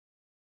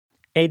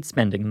Aid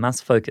spending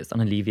must focus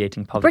on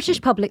alleviating poverty.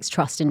 British public's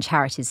trust in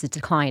charities is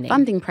declining.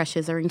 Funding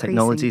pressures are increasing.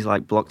 Technologies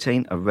like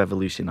blockchain are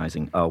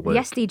revolutionising our work.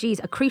 The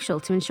SDGs are crucial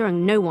to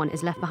ensuring no one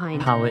is left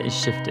behind. Power is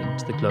shifting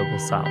to the global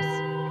south.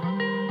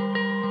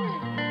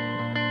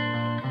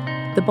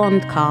 The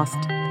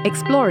Bondcast,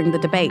 exploring the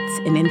debates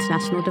in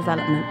international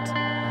development.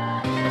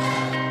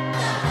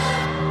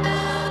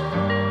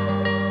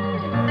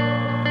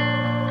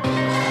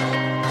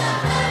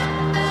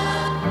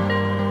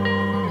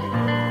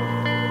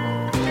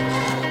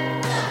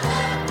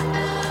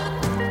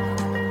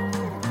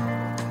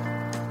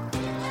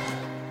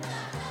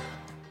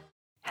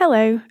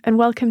 Hello and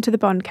welcome to the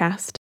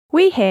Bondcast.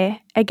 We hear,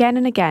 again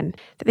and again,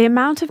 that the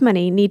amount of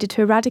money needed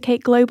to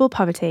eradicate global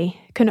poverty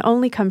can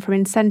only come from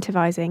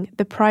incentivising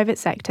the private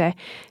sector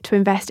to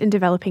invest in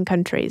developing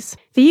countries.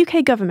 The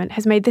UK government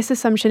has made this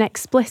assumption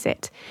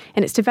explicit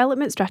in its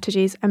development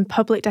strategies and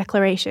public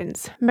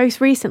declarations,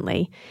 most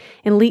recently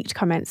in leaked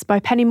comments by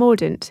Penny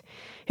Mordaunt,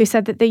 who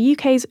said that the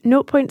UK's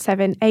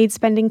 0.7 aid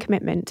spending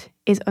commitment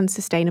is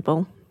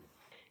unsustainable.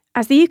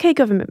 As the UK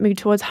government moved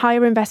towards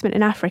higher investment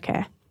in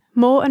Africa,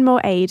 more and more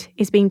aid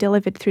is being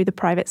delivered through the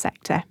private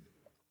sector.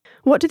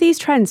 What do these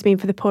trends mean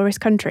for the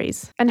poorest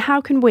countries? And how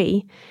can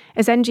we,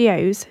 as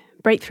NGOs,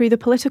 break through the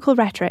political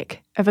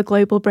rhetoric of a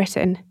global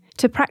Britain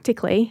to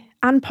practically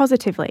and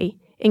positively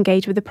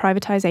engage with the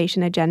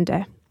privatisation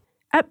agenda?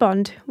 At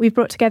Bond, we've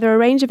brought together a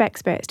range of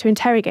experts to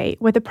interrogate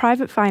whether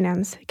private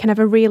finance can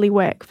ever really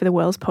work for the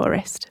world's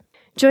poorest.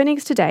 Joining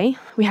us today,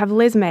 we have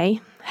Liz May,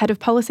 Head of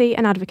Policy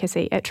and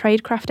Advocacy at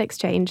Tradecraft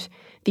Exchange,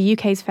 the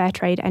UK's fair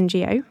trade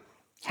NGO.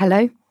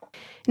 Hello.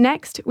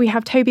 Next, we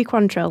have Toby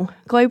Quantrill,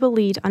 Global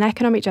Lead on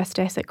Economic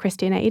Justice at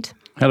Christian Aid.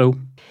 Hello.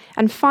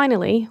 And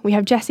finally, we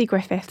have Jessie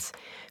Griffiths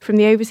from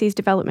the Overseas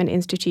Development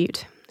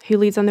Institute, who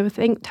leads on the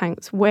think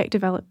tank's Work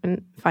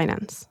Development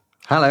Finance.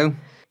 Hello.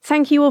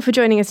 Thank you all for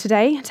joining us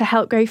today to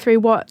help go through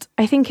what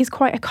I think is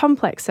quite a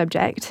complex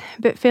subject,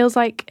 but feels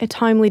like a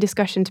timely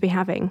discussion to be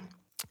having.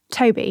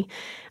 Toby,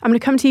 I'm going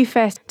to come to you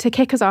first to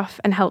kick us off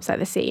and help set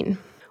the scene.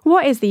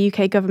 What is the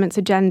UK government's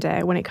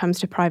agenda when it comes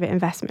to private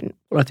investment?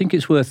 Well, I think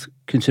it's worth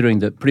considering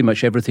that pretty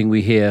much everything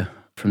we hear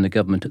from the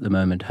government at the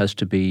moment has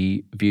to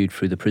be viewed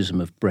through the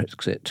prism of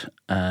Brexit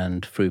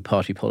and through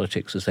party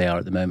politics as they are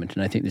at the moment.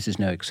 And I think this is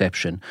no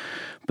exception.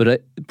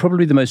 But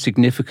probably the most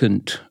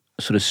significant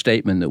sort of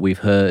statement that we've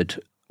heard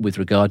with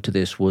regard to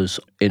this was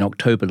in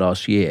October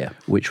last year,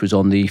 which was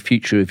on the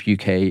future of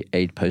UK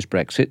aid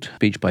post-Brexit,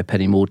 speech by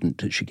Penny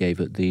Mordaunt that she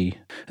gave at the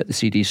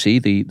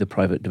CDC, the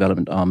private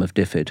development arm of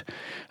DFID.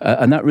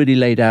 And that really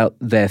laid out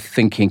their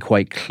thinking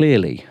quite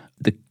clearly.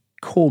 The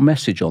core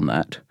message on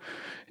that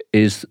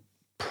is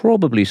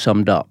probably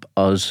summed up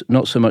as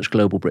not so much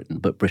global Britain,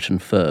 but Britain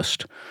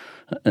first.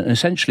 And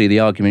essentially,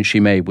 the argument she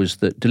made was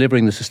that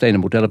delivering the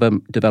sustainable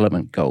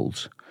development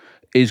goals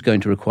is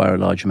going to require a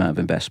large amount of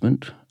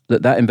investment,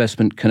 that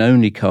investment can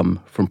only come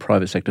from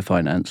private sector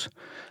finance,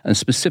 and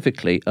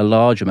specifically a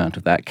large amount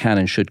of that can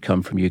and should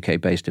come from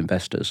UK-based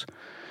investors.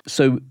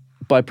 So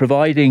by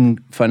providing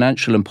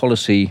financial and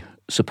policy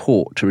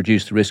support to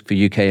reduce the risk for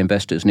UK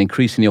investors and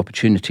increasing the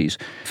opportunities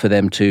for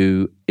them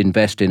to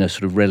invest in a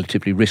sort of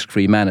relatively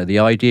risk-free manner, the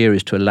idea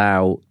is to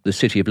allow the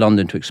City of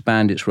London to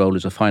expand its role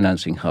as a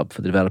financing hub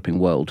for the developing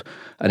world,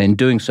 and in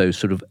doing so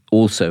sort of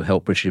also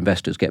help British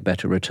investors get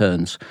better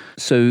returns.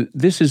 So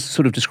this is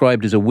sort of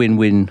described as a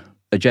win-win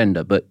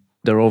agenda, but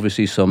there are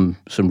obviously some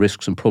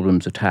risks and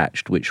problems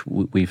attached, which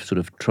we've sort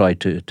of tried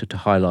to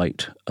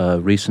highlight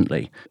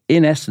recently.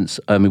 In essence,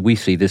 I mean, we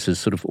see this as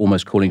sort of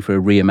almost calling for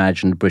a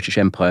reimagined British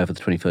Empire for the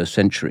 21st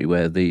century,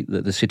 where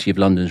the City of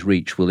London's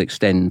reach will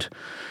extend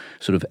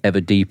sort of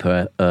ever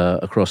deeper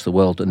across the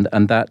world,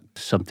 and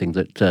that's something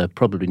that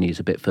probably needs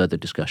a bit further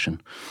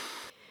discussion.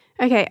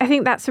 Okay, I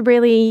think that's a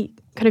really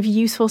kind of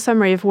useful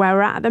summary of where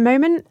we're at the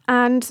moment.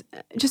 And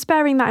just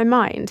bearing that in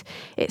mind,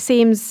 it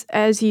seems,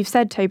 as you've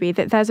said, Toby,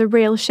 that there's a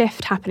real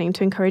shift happening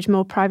to encourage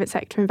more private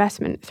sector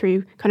investment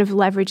through kind of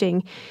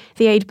leveraging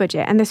the aid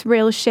budget, and this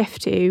real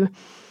shift to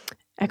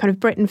a kind of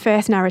Britain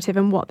first narrative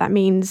and what that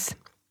means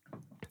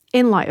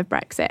in light of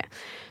Brexit.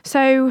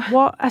 So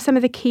what are some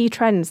of the key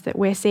trends that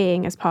we're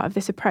seeing as part of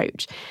this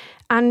approach?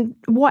 And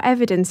what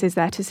evidence is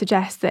there to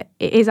suggest that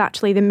it is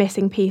actually the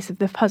missing piece of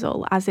the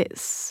puzzle as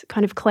it's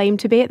kind of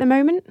claimed to be at the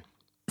moment?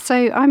 So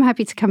I'm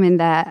happy to come in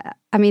there.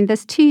 I mean,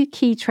 there's two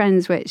key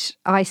trends which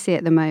I see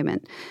at the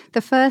moment.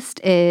 The first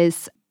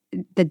is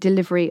the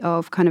delivery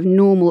of kind of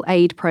normal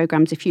aid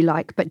programs, if you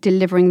like, but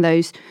delivering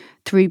those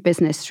through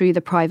business, through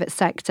the private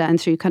sector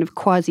and through kind of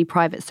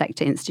quasi-private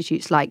sector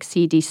institutes like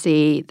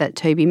CDC that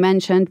Toby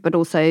mentioned, but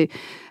also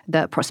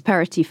the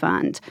Prosperity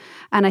Fund.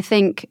 And I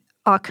think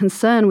our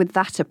concern with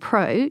that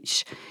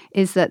approach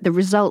is that the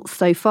results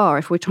so far,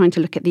 if we're trying to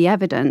look at the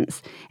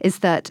evidence, is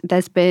that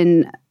there's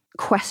been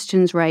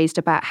questions raised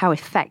about how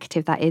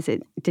effective that is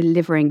at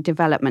delivering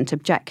development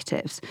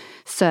objectives.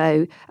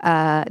 So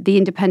the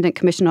Independent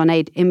Commission on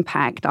Aid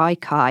Impact,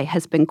 ICAI,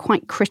 has been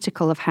quite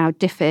critical of how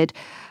DFID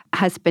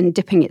has been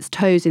dipping its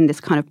toes in this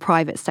kind of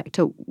private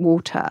sector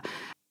water.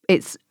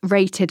 it's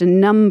rated a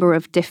number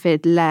of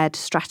DFID-led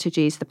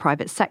strategies, the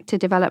private sector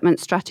development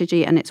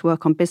strategy and its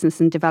work on business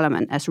and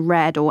development, as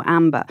red or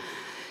amber.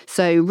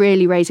 So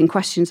really raising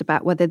questions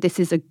about whether this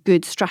is a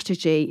good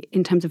strategy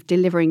in terms of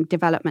delivering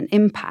development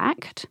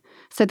impact.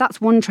 So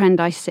that's one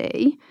trend I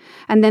see.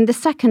 And then the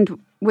second,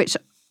 which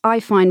I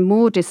find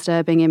more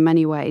disturbing in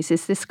many ways,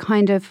 is this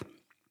kind of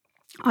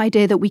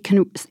idea that we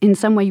can in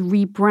some way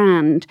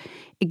rebrand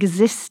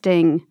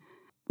existing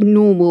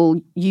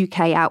normal UK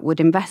outward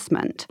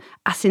investment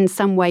as in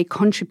some way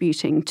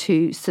contributing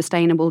to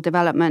sustainable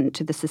development,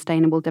 to the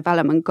Sustainable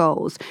Development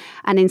Goals,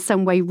 and in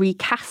some way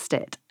recast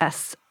it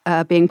as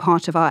being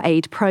part of our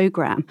aid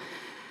programme.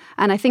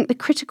 And I think the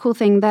critical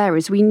thing there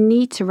is we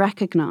need to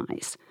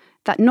recognise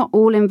that not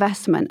all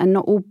investment and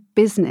not all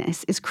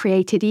business is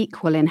created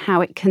equal in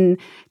how it can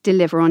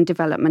deliver on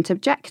development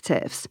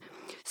objectives.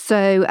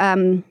 So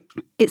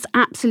it's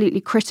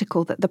absolutely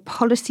critical that the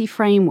policy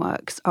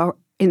frameworks are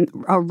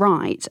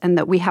right and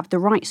that we have the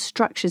right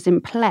structures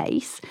in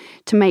place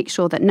to make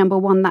sure that, number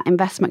one, that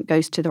investment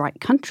goes to the right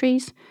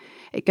countries,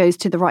 it goes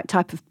to the right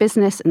type of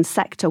business and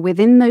sector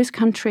within those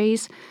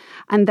countries,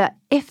 and that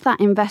if that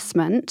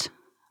investment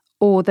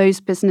or those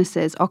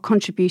businesses are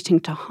contributing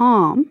to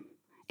harm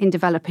in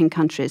developing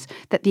countries,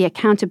 that the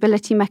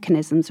accountability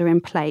mechanisms are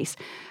in place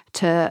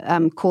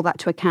to call that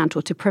to account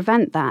or to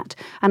prevent that.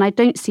 And I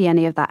don't see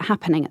any of that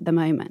happening at the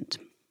moment.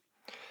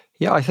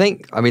 Yeah,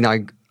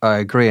 I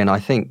agree, and I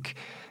think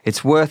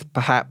it's worth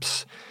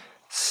perhaps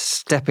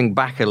stepping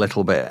back a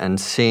little bit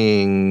and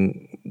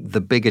seeing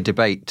the bigger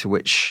debate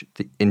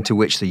into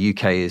which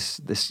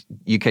this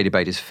UK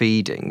debate is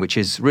feeding, which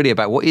is really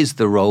about what is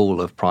the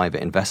role of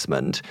private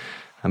investment,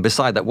 and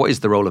beside that, what is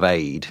the role of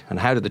aid, and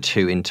how do the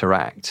two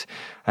interact?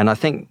 And I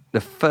think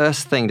the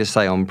first thing to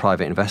say on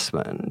private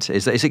investment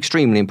is that it's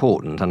extremely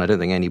important, and I don't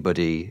think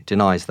anybody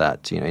denies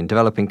that. In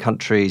developing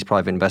countries,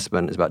 private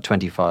investment is about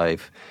 25%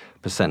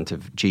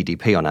 of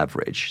GDP on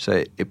average.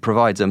 So it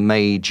provides a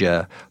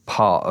major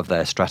part of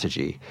their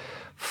strategy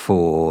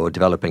for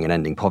developing and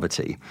ending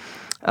poverty.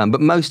 But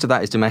most of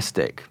that is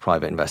domestic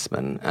private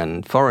investment,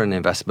 and foreign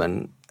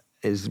investment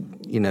is,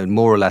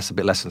 more or less a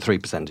bit less than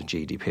 3% of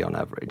GDP on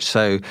average.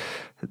 So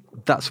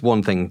that's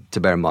one thing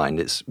to bear in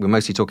mind. We're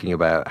mostly talking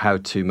about how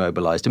to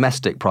mobilize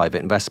domestic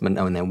private investment,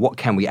 and then what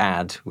can we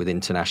add with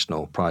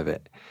international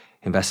private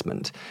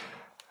investment.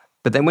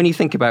 But then when you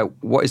think about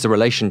what is the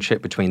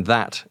relationship between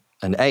that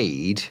and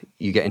aid,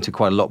 you get into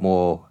quite a lot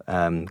more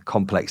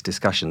complex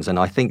discussions. And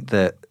I think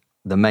that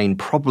the main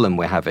problem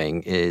we're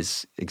having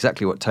is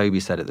exactly what Toby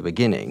said at the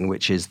beginning,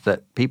 which is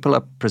that people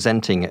are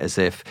presenting it as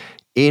if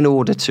in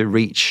order to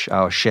reach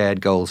our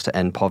shared goals to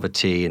end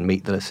poverty and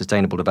meet the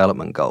Sustainable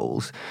Development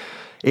Goals,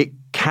 it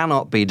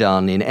cannot be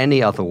done in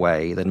any other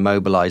way than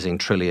mobilizing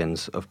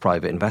trillions of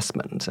private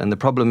investment. And the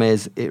problem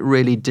is it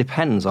really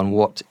depends on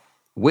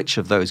which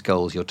of those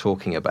goals you're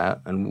talking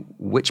about and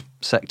which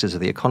sectors of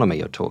the economy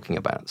you're talking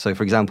about. So,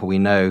 for example, we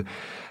know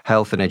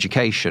health and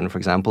education, for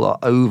example, are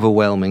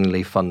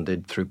overwhelmingly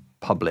funded through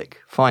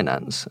public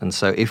finance. And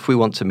so if we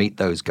want to meet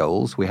those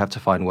goals, we have to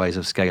find ways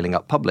of scaling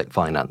up public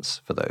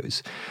finance for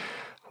those.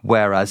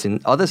 Whereas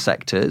in other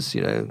sectors,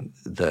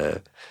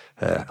 the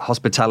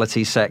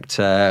hospitality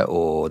sector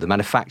or the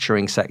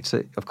manufacturing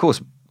sector, of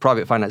course,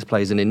 private finance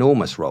plays an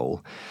enormous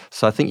role.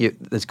 So I think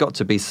there's got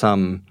to be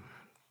some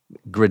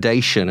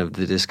gradation of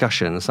the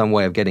discussion, some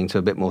way of getting to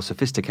a bit more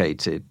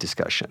sophisticated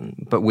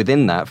discussion. But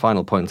within that,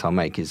 final point I'll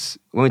make is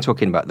when we're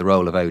talking about the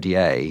role of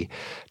ODA,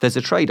 there's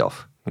a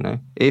trade-off.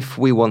 If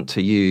we want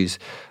to use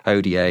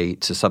ODA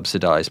to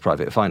subsidize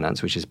private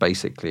finance, which is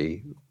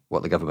basically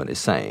what the government is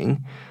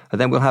saying,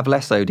 then we'll have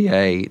less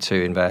ODA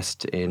to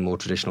invest in more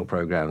traditional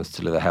programs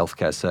to deliver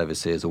healthcare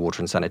services or water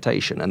and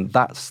sanitation. And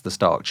that's the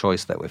stark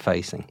choice that we're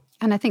facing.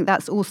 And I think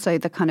that's also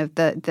the kind of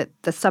the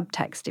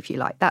subtext, if you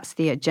like. That's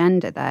the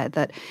agenda there,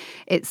 that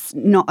it's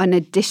not an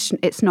addition,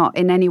 it's not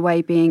in any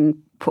way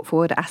being put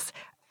forward as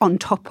on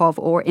top of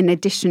or in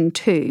addition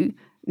to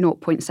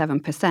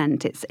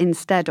 0.7%. It's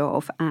instead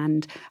of,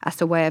 and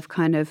as a way of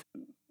kind of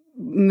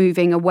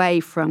moving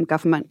away from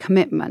government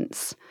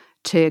commitments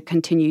to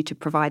continue to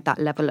provide that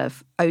level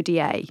of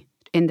ODA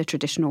in the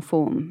traditional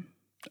form.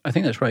 I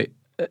think that's right.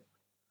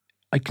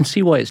 I can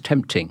see why it's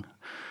tempting.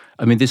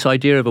 I mean, this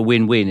idea of a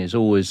win-win is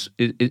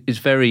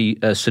very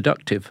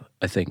seductive,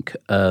 I think,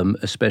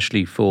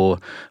 especially for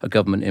a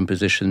government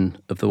imposition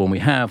of the one we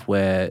have,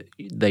 where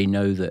they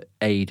know that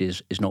aid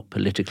is not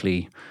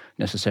politically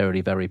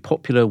necessarily very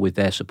popular with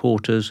their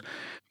supporters,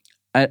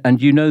 and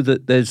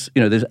that there's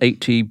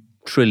 $80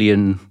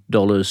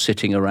 trillion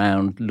sitting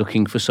around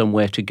looking for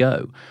somewhere to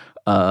go,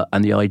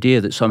 and the idea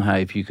that somehow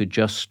if you could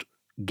just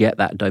get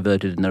that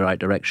diverted in the right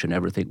direction,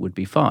 everything would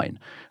be fine.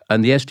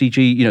 And the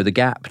SDG, the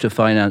gap to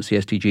finance the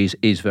SDGs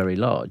is very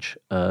large.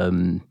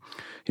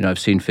 I've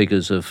seen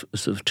figures of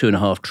sort of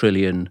 $2.5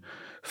 trillion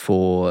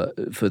for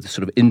the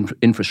sort of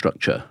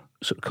infrastructure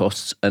sort of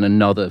costs, and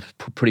another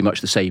pretty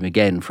much the same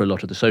again for a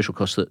lot of the social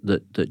costs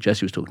that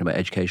Jesse was talking about,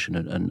 education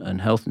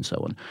and health and so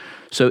on.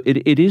 So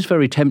it is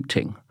very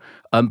tempting.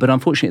 But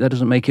unfortunately, that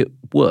doesn't make it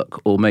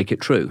work or make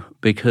it true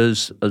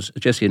because, as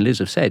Jessie and Liz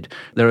have said,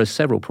 there are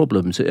several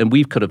problems. And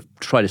we've kind of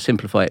tried to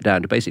simplify it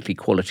down to basically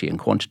quality and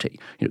quantity.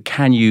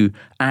 Can you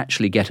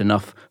actually get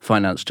enough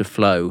finance to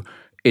flow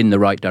in the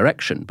right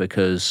direction?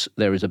 Because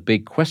there is a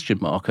big question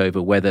mark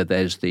over whether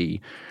there's the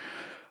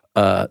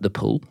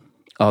pull.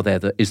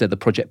 Is there the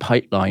project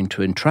pipeline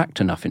to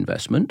attract enough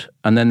investment?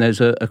 And then there's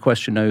a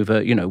question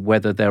over,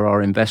 whether there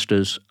are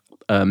investors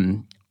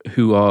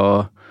who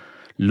are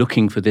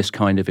looking for this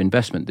kind of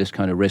investment, this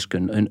kind of risk,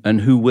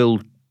 and who will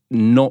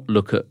not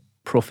look at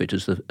profit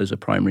as a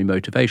primary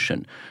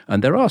motivation.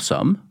 And there are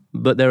some,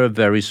 but they're it's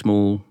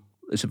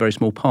a very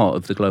small part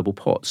of the global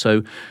pot.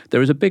 So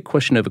there is a big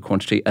question over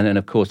quantity, and then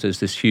of course there's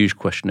this huge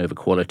question over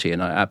quality.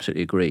 And I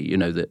absolutely agree,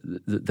 that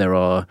there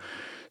are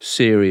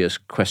serious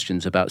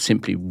questions about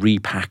simply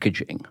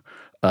repackaging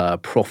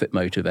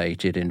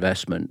profit-motivated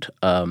investment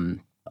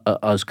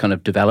as kind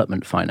of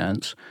development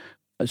finance.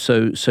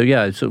 So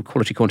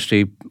quality,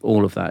 quantity,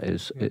 all of that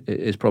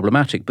is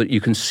problematic. But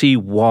you can see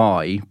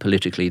why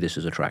politically this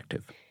is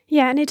attractive.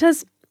 Yeah, and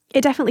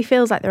it definitely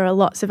feels like there are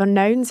lots of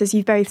unknowns. As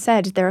you've both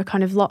said, there are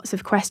kind of lots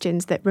of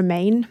questions that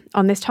remain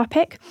on this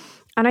topic.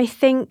 And I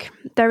think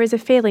there is a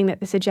feeling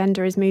that this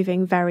agenda is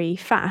moving very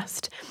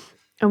fast.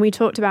 And we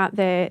talked about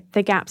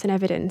the gaps in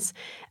evidence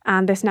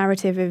and this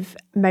narrative of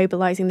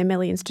mobilising the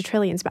millions to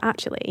trillions, but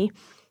actually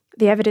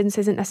the evidence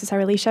isn't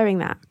necessarily showing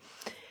that.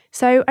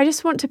 So I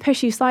just want to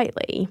push you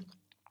slightly.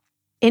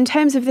 In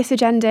terms of this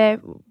agenda,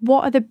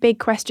 what are the big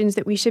questions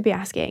that we should be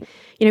asking?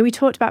 We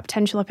talked about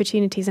potential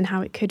opportunities and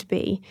how it could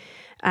be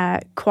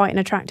quite an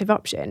attractive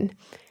option.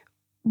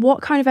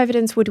 What kind of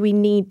evidence would we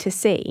need to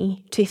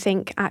see to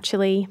think,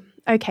 actually,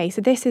 okay,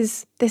 so this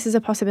is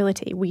a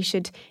possibility. We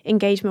should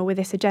engage more with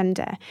this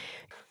agenda.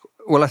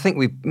 Well, I think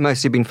we've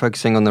mostly been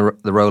focusing on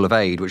the role of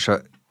aid, which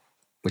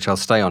I'll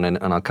stay on and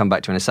I'll come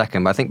back to in a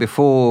second. But I think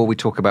before we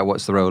talk about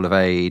what's the role of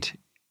aid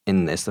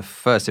in this, the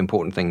first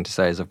important thing to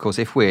say is, of course,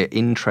 if we're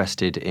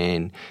interested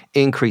in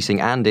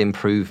increasing and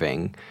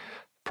improving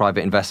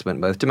private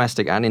investment, both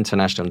domestic and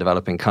international in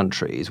developing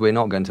countries, we're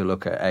not going to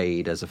look at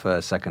aid as a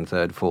first, second,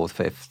 third, fourth,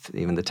 fifth,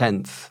 even the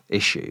 10th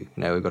issue.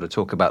 We've got to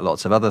talk about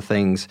lots of other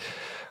things,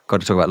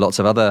 got to talk about lots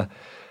of other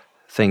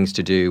things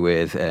to do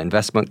with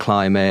investment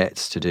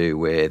climates, to do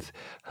with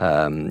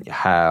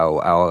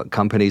how our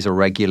companies are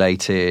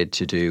regulated,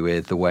 to do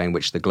with the way in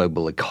which the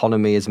global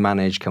economy is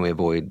managed. Can we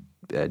avoid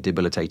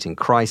debilitating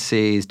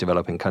crises?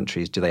 Developing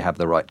countries, do they have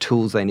the right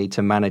tools they need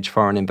to manage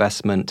foreign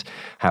investment?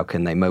 How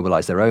can they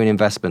mobilize their own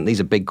investment?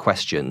 These are big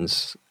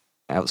questions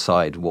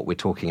outside what we're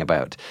talking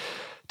about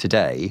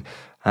today.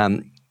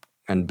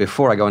 And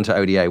before I go into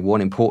ODA,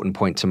 one important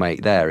point to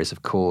make there is,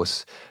 of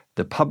course,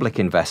 the public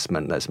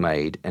investment that's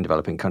made in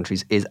developing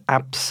countries is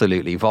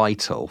absolutely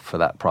vital for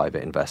that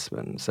private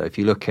investment. So if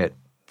you look at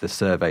the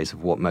surveys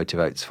of what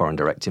motivates foreign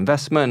direct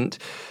investment,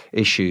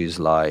 issues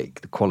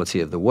like the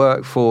quality of the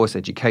workforce,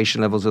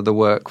 education levels of the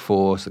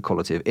workforce, the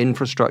quality of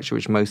infrastructure,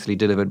 which is mostly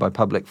delivered by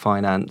public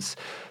finance,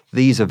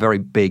 these are very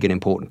big and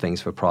important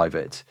things for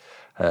private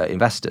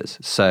investors.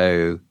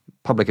 So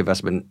public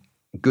investment,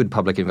 good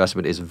public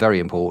investment is very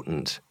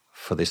important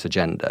for this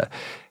agenda.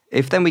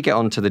 If then we get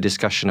on to the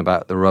discussion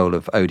about the role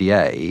of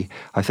ODA,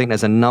 I think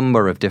there's a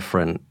number of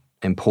different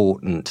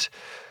important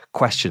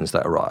questions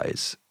that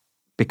arise.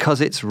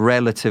 Because it's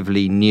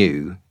relatively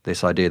new,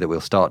 this idea that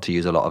we'll start to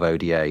use a lot of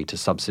ODA to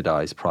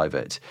subsidise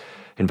private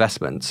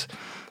investments,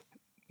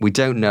 we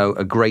don't know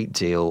a great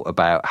deal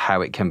about how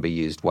it can be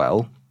used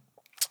well.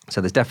 So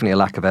there's definitely a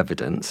lack of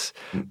evidence.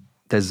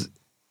 There's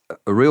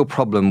a real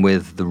problem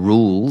with the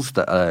rules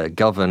that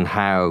govern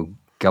how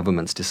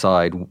governments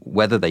decide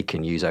whether they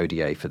can use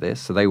ODA for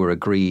this. So they were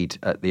agreed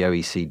at the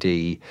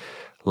OECD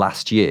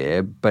last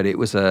year, but it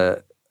was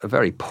a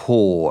very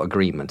poor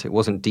agreement. It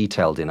wasn't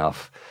detailed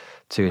enough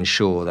to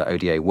ensure that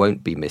ODA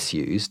won't be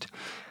misused.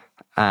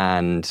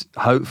 And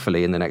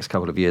hopefully in the next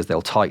couple of years,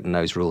 they'll tighten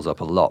those rules up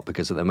a lot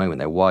because at the moment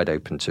they're wide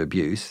open to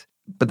abuse.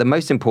 But the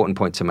most important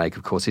point to make,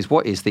 of course, is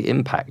what is the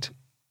impact?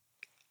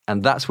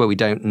 And that's where we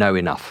don't know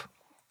enough.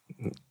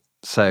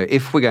 So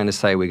if we're going to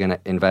say we're going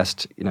to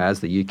invest, as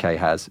the UK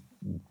has,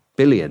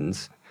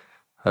 billions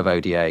of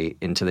ODA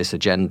into this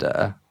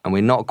agenda, and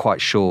we're not quite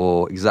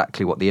sure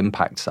exactly what the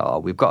impacts are,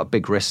 we've got a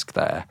big risk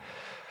there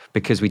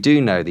because we do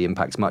know the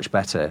impact's much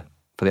better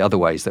for the other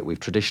ways that we've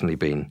traditionally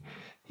been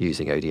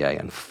using ODA.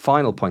 And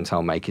final point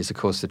I'll make is, of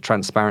course, the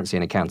transparency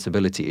and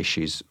accountability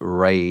issues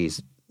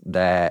raise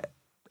their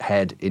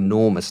head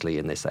enormously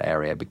in this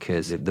area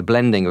because the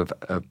blending of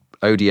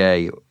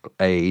ODA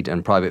aid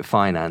and private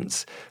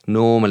finance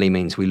normally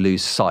means we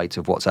lose sight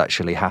of what's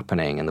actually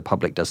happening and the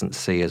public doesn't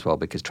see as well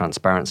because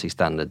transparency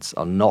standards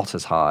are not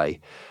as high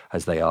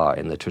as they are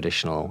in the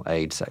traditional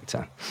aid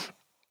sector.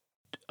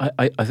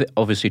 I think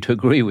obviously to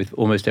agree with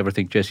almost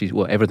everything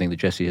everything that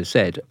Jessie has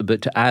said,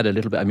 but to add a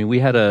little bit, we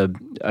had a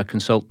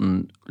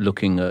consultant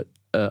looking at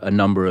a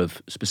number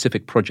of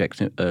specific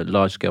projects,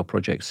 large-scale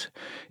projects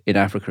in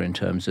Africa in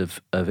terms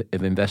of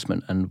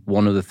investment. And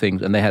one of the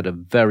things, and they had a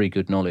very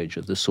good knowledge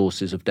of the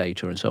sources of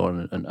data and so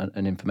on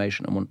and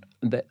information.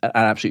 And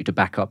absolutely to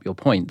back up your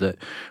point that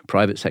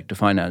private sector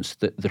finance,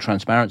 the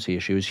transparency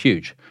issue is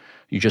huge.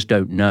 You just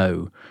don't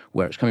know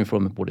where it's coming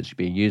from, what it's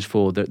being used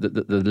for.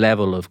 The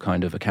level of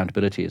kind of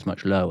accountability is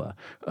much lower.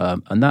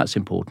 And that's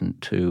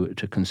important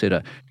to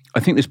consider. I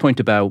think this point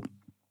about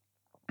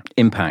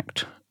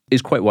impact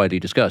is quite widely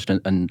discussed,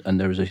 and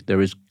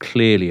there is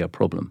clearly a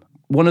problem.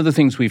 One of the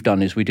things we've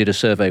done is we did a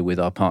survey with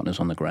our partners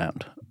on the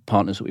ground,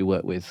 partners that we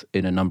work with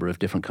in a number of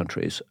different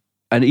countries.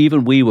 And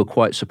even we were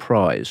quite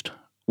surprised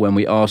when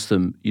we asked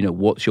them,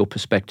 what's your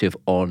perspective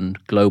on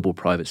global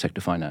private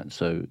sector finance?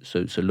 So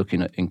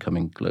looking at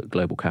incoming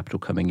global capital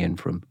coming in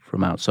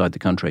from outside the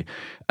country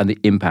and the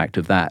impact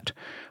of that.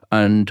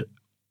 And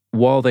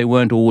while they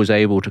weren't always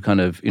able to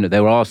kind of,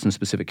 there are some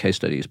specific case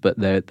studies, but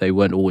they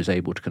weren't always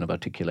able to kind of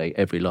articulate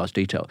every last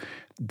detail,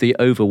 the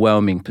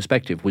overwhelming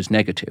perspective was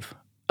negative.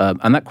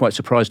 And that quite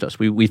surprised us.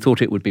 We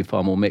thought it would be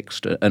far more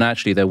mixed. And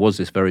actually, there was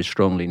this very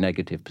strongly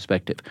negative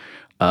perspective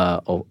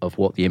of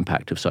what the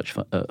impact of such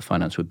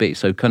finance would be.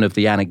 So kind of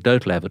the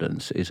anecdotal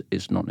evidence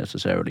is not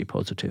necessarily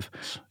positive.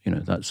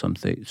 That's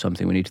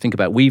something we need to think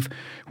about. We've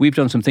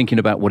done some thinking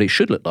about what it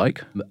should look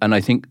like. And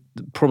I think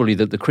probably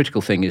the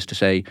critical thing is to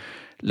say,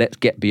 let's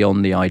get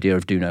beyond the idea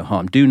of do no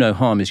harm. Do no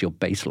harm is your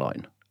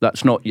baseline.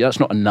 That's not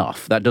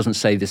enough. That doesn't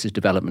say this is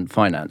development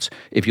finance.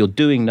 If you're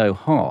doing no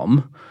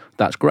harm,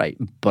 that's great,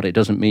 but it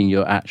doesn't mean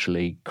you're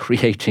actually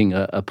creating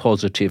a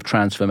positive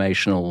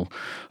transformational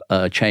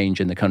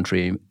change in the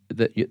country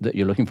that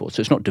you're looking for.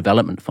 So it's not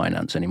development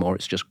finance anymore.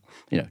 It's just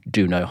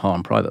do no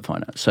harm private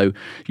finance. So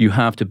you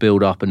have to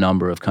build up a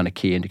number of kind of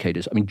key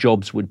indicators. I mean,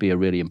 jobs would be a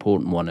really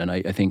important one, and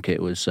I think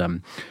it was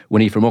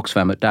Winnie from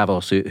Oxfam at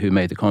Davos who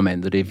made the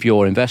comment that if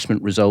your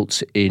investment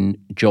results in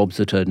jobs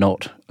that are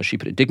not, as she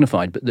put it,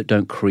 dignified, but that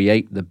don't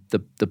create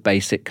the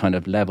basic kind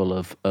of level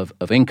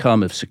of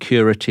income, of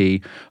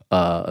security,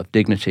 of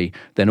dignity,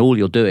 then all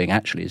you're doing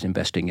actually is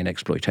investing in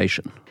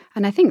exploitation.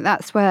 And I think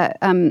that's where,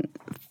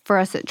 for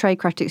us at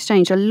Tradecraft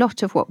Exchange, a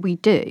lot of what we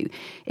do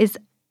is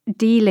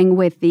dealing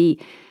with the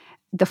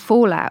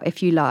fallout,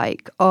 if you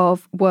like,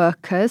 of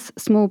workers,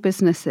 small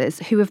businesses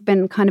who have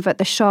been kind of at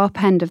the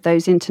sharp end of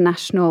those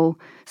international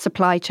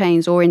supply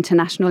chains or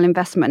international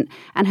investment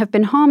and have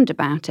been harmed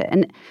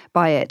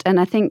by it. And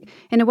I think,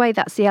 in a way,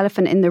 that's the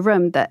elephant in the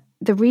room, that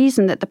the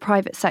reason that the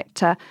private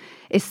sector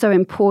is so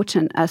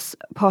important as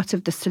part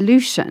of the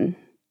solution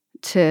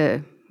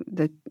to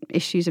the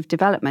issues of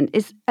development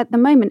is, at the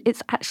moment,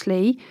 it's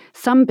actually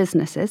some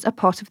businesses are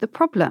part of the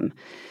problem.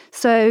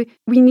 So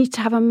we need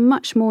to have a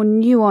much more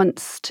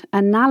nuanced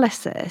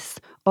analysis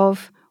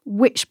of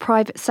which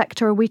private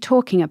sector are we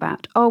talking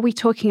about. Are we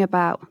talking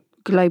about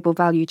global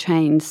value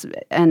chains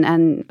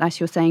and as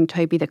you're saying,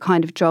 Toby, the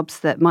kind of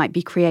jobs that might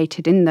be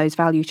created in those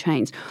value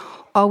chains?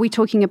 Are we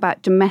talking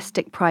about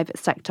domestic private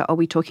sector? Are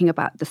we talking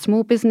about the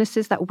small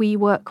businesses that we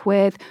work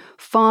with,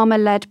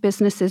 farmer-led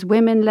businesses,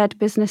 women-led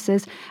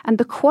businesses, and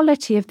the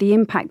quality of the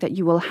impact that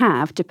you will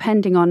have,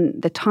 depending on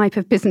the type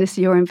of business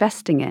you're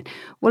investing in,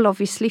 will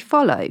obviously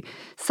follow.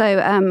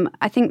 So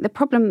I think the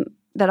problem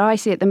that I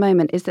see at the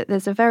moment is that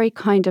there's a very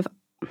kind of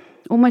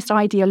almost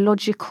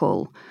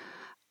ideological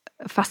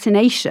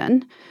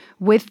fascination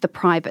with the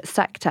private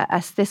sector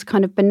as this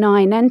kind of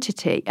benign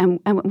entity.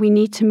 And we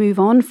need to move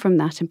on from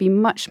that and be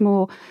much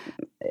more,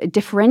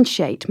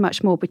 differentiate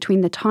much more between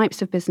the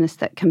types of business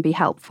that can be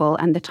helpful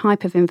and the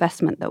type of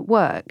investment that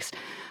works.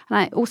 And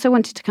I also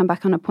wanted to come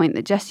back on a point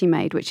that Jessie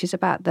made, which is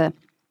about the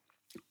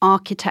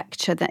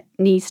architecture that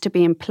needs to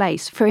be in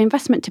place for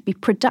investment to be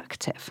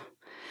productive.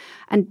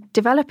 And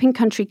developing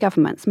country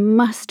governments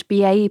must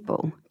be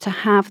able to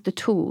have the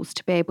tools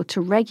to be able to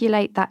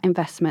regulate that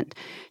investment,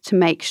 to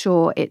make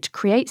sure it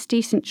creates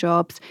decent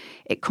jobs,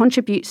 it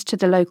contributes to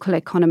the local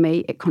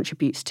economy, it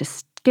contributes to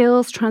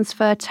skills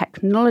transfer,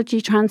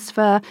 technology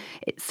transfer,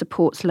 it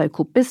supports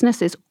local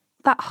businesses.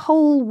 That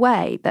whole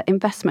way that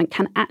investment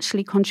can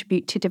actually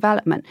contribute to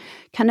development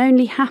can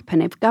only happen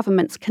if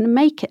governments can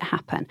make it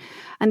happen.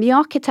 And the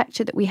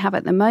architecture that we have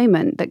at the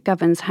moment that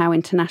governs how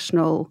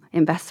international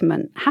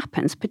investment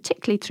happens,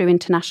 particularly through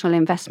international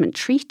investment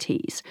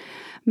treaties,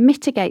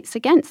 mitigates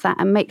against that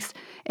and makes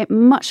it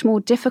much more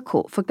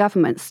difficult for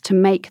governments to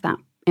make that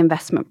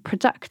investment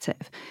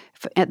productive.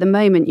 At the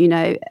moment,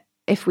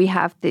 if we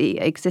have the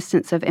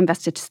existence of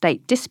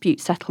investor-to-state dispute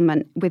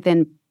settlement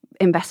within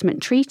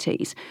investment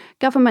treaties,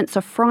 governments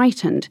are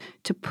frightened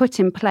to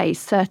put in place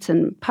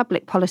certain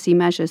public policy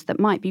measures that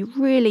might be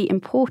really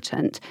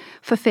important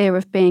for fear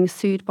of being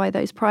sued by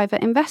those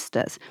private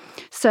investors.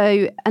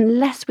 So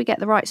unless we get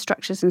the right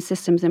structures and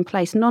systems in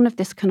place, none of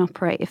this can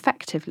operate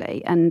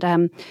effectively. And,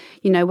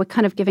 we're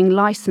kind of giving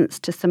license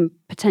to some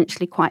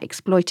potentially quite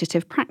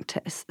exploitative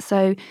practice.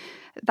 So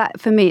that,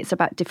 for me, it's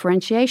about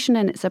differentiation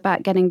and it's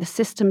about getting the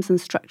systems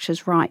and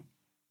structures right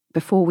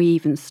before we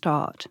even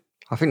start.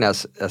 I think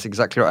that's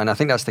exactly right. And I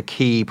think that's the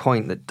key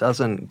point that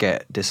doesn't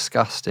get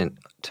discussed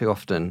too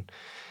often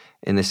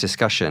in this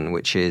discussion,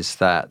 which is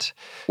that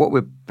what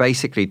we're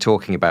basically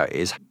talking about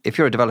is, if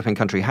you're a developing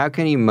country, how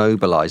can you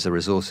mobilize the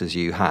resources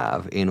you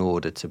have in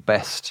order to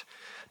best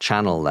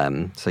channel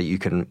them so you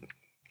can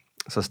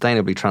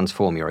sustainably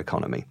transform your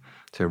economy,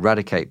 to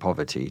eradicate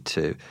poverty,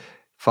 to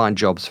find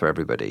jobs for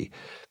everybody.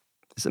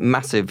 It's a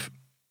massive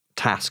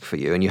task for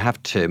you, and you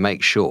have to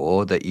make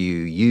sure that you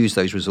use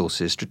those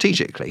resources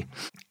strategically.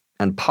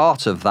 And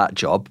part of that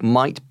job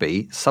might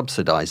be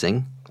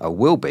subsidizing, or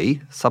will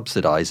be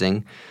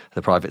subsidizing,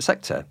 the private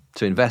sector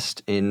to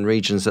invest in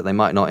regions that they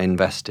might not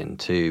invest in,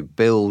 to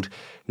build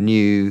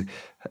new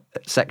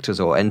sectors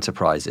or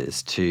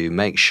enterprises, to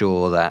make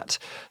sure that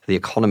the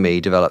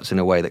economy develops in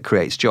a way that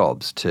creates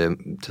jobs, to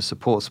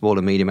support small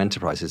and medium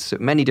enterprises. So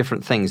many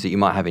different things that you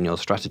might have in your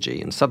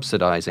strategy, and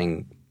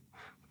subsidizing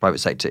the private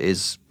sector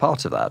is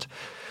part of that.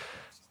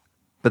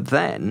 But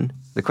then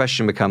the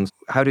question becomes,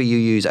 how do you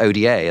use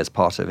ODA as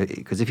part of it?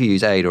 Because if you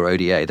use aid or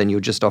ODA, then you're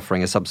just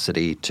offering a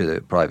subsidy to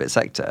the private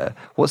sector.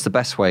 What's the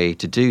best way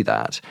to do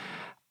that?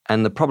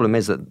 And the problem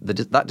is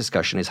that that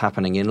discussion is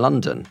happening in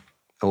London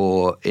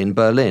or in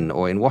Berlin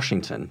or in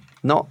Washington,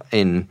 not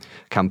in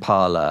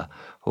Kampala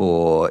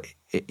or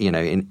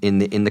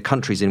in the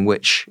countries in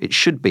which it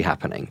should be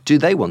happening. Do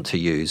they want to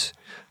use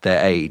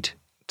their aid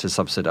to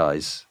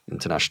subsidize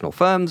international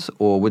firms,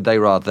 or would they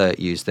rather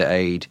use their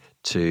aid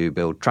to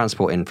build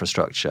transport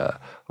infrastructure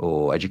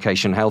or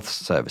education health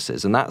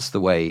services? And that's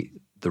the way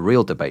the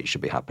real debate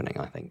should be happening,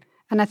 I think.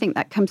 And I think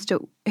that comes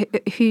to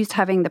who's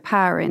having the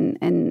power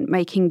in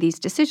making these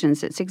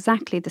decisions. It's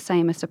exactly the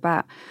same as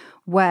about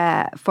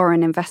where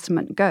foreign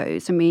investment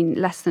goes. I mean,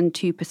 less than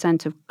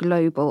 2% of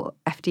global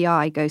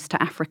FDI goes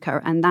to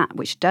Africa, and that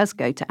which does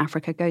go to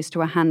Africa goes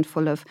to a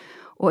handful of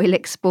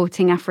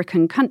oil-exporting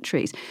African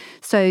countries.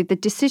 So the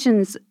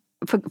decisions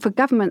for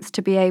governments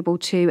to be able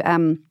to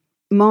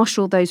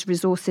marshal those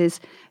resources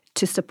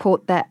to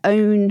support their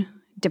own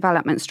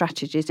development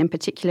strategies, in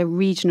particular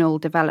regional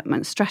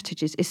development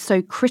strategies, is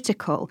so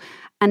critical.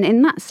 And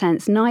in that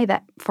sense,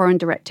 neither foreign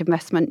direct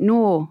investment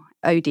nor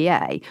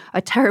ODA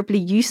are terribly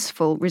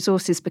useful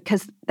resources,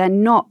 because they're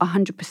not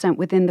 100%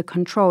 within the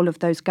control of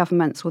those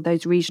governments or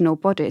those regional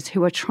bodies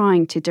who are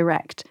trying to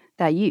direct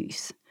their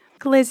use.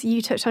 Liz,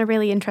 you touched on a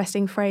really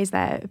interesting phrase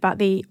there about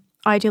the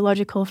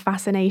ideological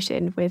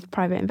fascination with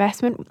private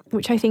investment,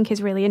 which I think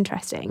is really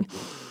interesting.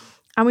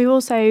 And we've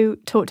also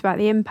talked about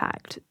the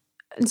impact.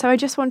 And so I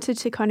just wanted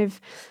to kind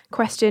of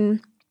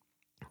question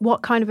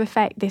what kind of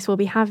effect this will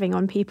be having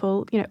on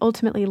people,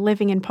 ultimately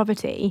living in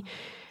poverty,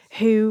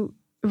 who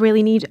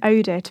really need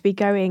ODA to be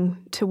going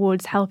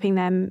towards helping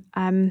them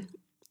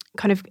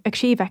kind of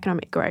achieve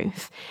economic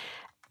growth,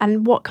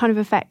 and what kind of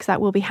effects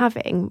that will be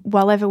having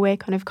while ever we're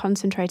kind of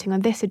concentrating on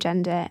this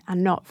agenda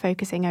and not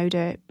focusing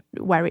ODA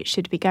where it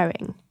should be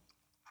going.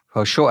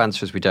 Well, short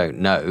answer is we don't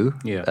know,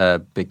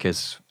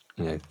 because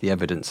the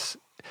evidence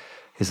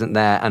isn't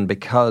there, and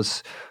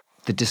because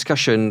the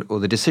discussion or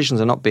the decisions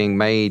are not being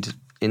made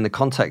in the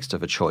context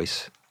of a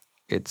choice.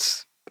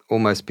 It's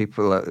almost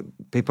people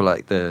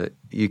like the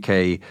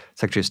UK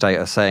Secretary of State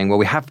are saying, well,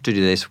 we have to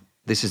do this.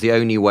 This is the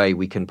only way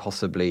we can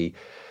possibly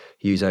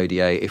use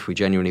ODA if we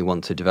genuinely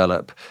want to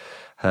develop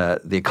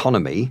the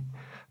economy.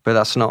 But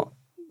that's not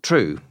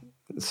true.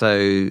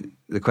 So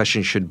the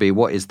question should be,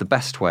 what is the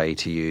best way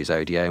to use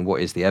ODA, and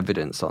what is the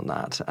evidence on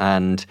that?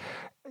 And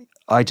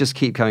I just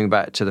keep coming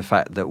back to the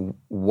fact that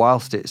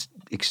whilst it's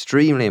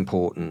extremely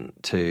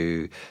important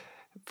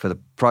for the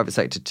private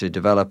sector to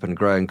develop and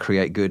grow and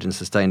create good and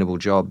sustainable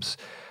jobs,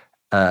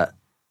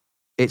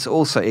 it's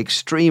also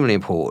extremely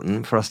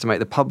important for us to make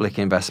the public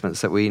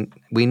investments that we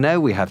know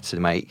we have to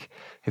make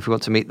if we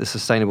want to meet the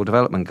Sustainable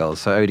Development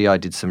Goals. So ODI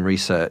did some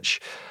research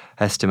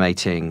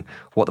estimating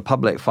what the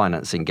public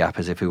financing gap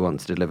is if we want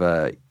to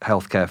deliver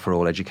healthcare for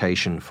all,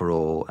 education for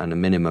all, and a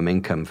minimum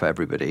income for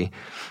everybody,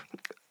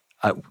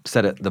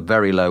 set at the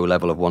very low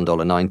level of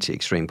 $1.90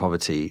 extreme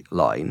poverty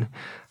line.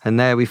 And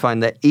there we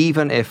find that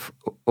even if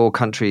all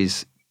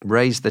countries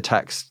raise the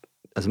tax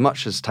as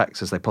much as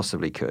tax as they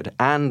possibly could,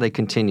 and they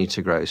continue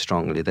to grow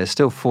strongly, there's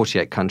still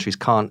 48 countries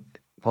can't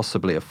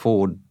possibly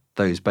afford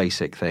those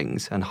basic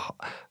things. And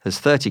there's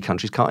 30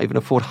 countries can't even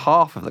afford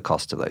half of the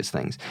cost of those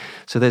things.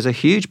 So there's a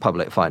huge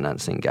public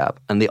financing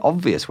gap. And the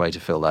obvious way to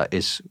fill that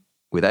is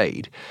with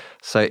aid.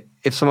 So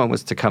if someone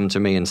was to come to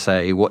me and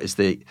say, what is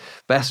the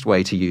best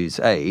way to use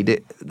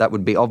aid, that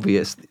would be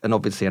obviously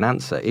an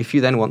answer. If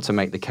you then want to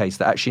make the case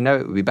that actually, no,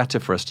 it would be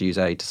better for us to use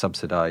aid to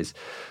subsidise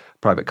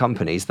private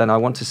companies, then I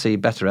want to see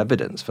better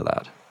evidence for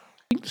that.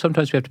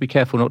 Sometimes we have to be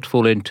careful not to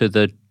fall into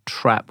the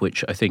trap,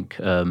 which I think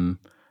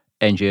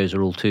NGOs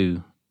are all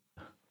too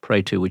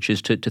prey to, which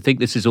is to think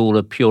this is all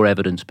a pure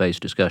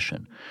evidence-based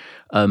discussion.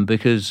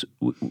 Because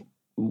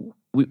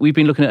we've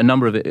been looking at a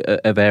number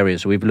of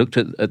areas. We've looked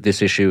at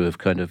this issue of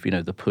kind of,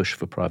 the push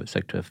for private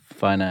sector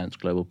finance,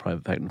 global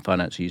private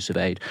finance use of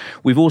aid.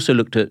 We've also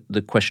looked at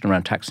the question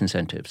around tax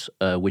incentives,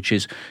 which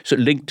is sort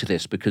of linked to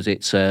this because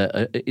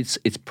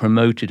it's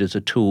promoted as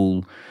a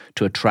tool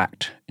to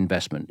attract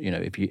investment.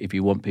 If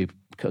you want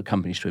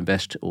companies to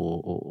invest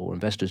or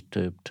investors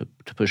to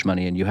push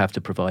money in, you have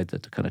to provide the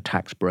kind of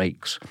tax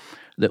breaks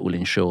that will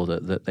ensure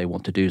that they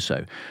want to do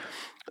so.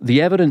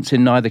 The evidence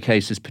in neither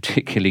case is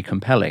particularly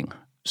compelling.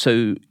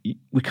 So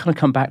we kind of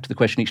come back to the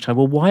question each time,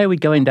 well, why are we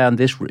going down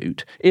this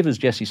route? If, as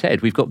Jesse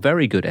said, we've got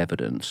very good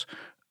evidence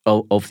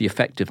of the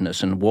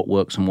effectiveness and what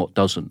works and what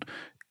doesn't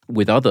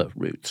with other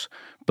routes,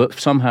 but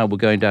somehow we're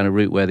going down a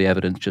route where the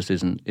evidence just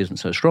isn't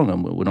so strong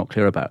and we're not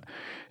clear about.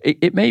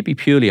 It may be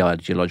purely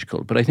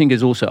ideological, but I think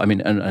it's also,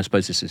 and I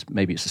suppose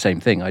maybe it's the same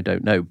thing, I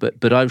don't know, but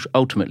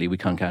ultimately we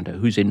can't counter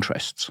whose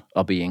interests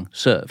are being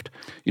served.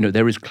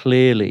 There is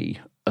clearly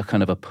a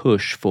kind of a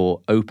push for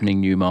opening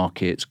new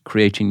markets,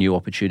 creating new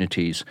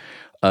opportunities.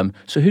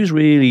 So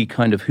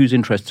whose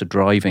interests are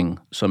driving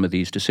some of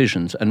these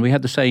decisions? And we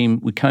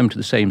came to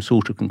the same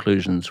sort of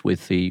conclusions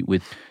with the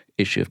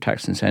issue of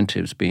tax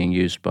incentives being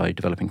used by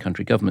developing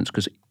country governments,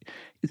 because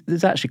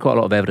there's actually quite a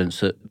lot of evidence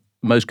that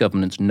most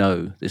governments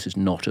know this is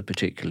not a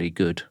particularly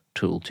good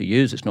tool to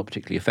use. It's not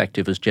particularly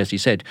effective. As Jesse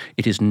said,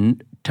 it is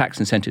tax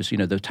incentives,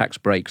 the tax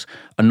breaks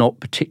are not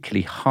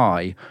particularly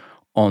high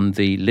on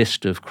the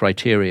list of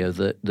criteria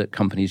that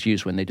companies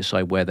use when they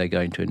decide where they're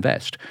going to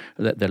invest.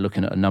 That they're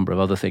looking at a number of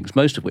other things,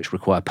 most of which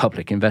require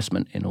public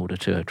investment in order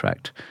to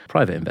attract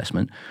private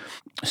investment.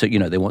 So,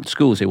 they want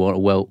schools, they want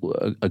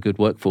a good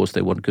workforce,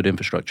 they want good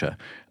infrastructure,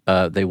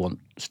 they want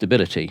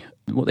stability.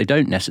 What they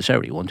don't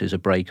necessarily want is a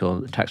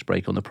tax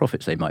break on the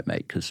profits they might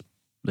make, because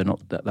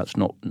that's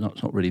not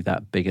really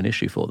that big an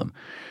issue for them.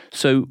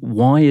 So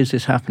why is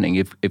this happening?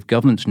 If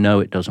governments know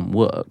it doesn't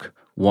work,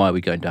 why are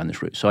we going down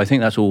this route? So I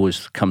think that's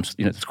always comes,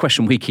 it's a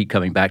question we keep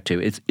coming back to.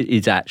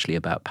 It's actually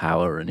about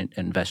power and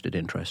invested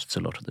interests a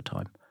lot of the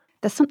time.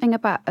 There's something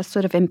about a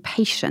sort of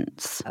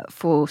impatience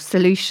for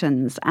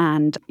solutions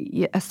and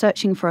a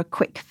searching for a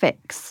quick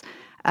fix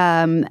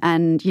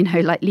and,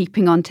 like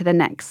leaping onto the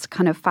next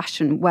kind of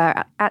fashion,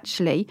 where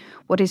actually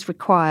what is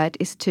required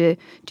is to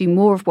do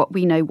more of what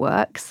we know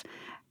works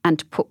and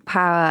to put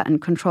power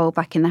and control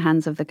back in the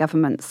hands of the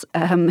governments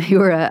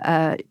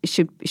who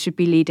should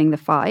be leading the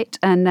fight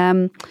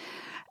and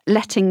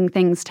letting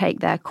things take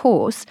their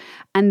course.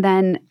 And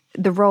then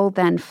the role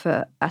then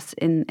for us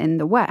in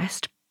the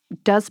West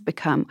does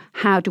become,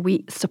 how do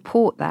we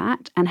support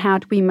that, and how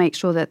do we make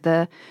sure that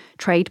the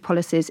trade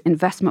policies,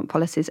 investment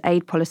policies,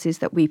 aid policies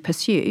that we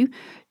pursue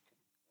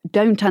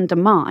don't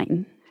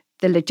undermine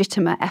the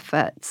legitimate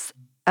efforts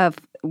of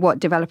what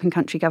developing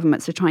country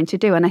governments are trying to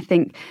do. And I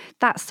think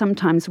that's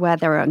sometimes where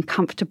there are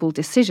uncomfortable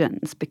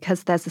decisions,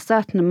 because there's a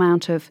certain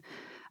amount of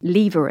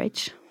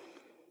leverage,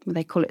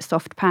 they call it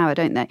soft power,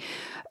 don't they,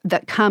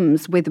 that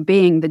comes with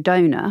being the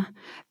donor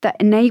that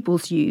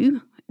enables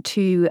you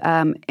to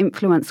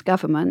influence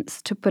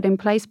governments to put in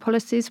place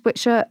policies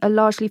which are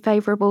largely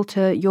favourable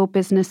to your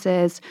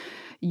businesses,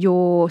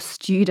 your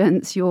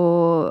students,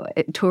 your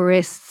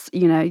tourists,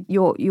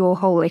 your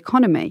whole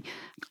economy.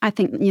 I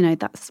think,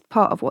 that's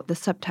part of what the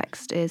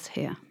subtext is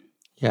here.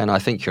 Yeah, and I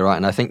think you're right.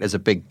 And I think there's a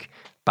big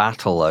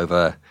battle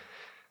over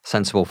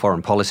sensible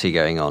foreign policy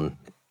going on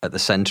at the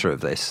centre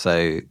of this.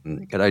 So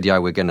at ODI,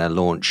 we're going to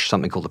launch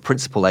something called the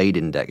Principal Aid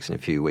Index in a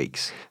few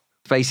weeks.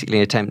 Basically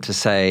an attempt to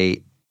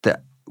say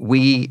that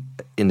we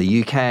in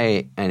the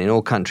UK and in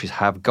all countries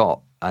have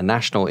got a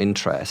national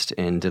interest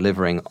in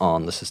delivering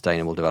on the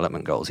Sustainable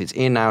Development Goals. It's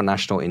in our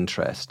national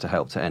interest to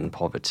help to end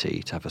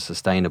poverty, to have a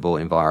sustainable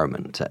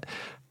environment,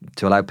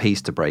 to allow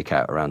peace to break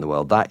out around the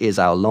world. That is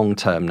our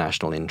long-term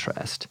national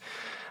interest.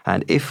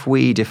 And if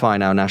we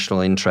define our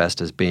national interest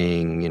as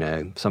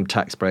being, some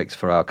tax breaks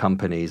for our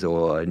companies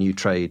or a new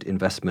trade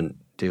investment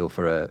deal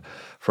for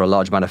a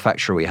large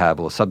manufacturer we have,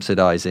 or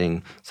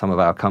subsidizing some of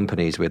our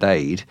companies with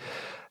aid,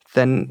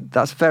 then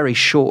that's very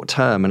short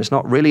term and it's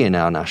not really in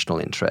our national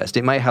interest.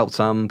 It may help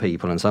some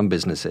people and some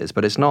businesses,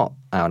 but it's not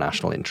our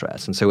national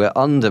interest. And so we're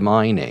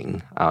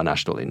undermining our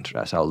national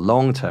interest, our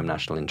long-term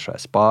national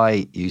interest,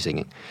 by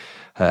using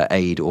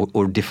aid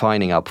or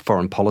defining our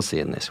foreign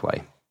policy in this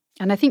way.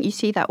 And I think you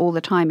see that all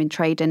the time in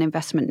trade and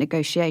investment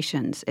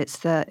negotiations. It's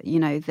the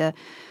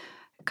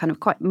kind of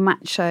quite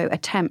macho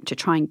attempt to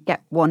try and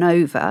get one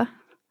over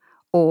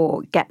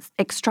or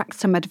extract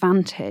some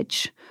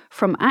advantage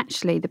from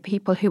actually the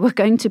people who are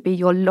going to be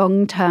your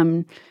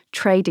long-term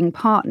trading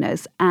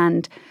partners.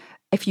 And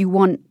if you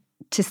want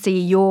to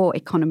see your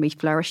economy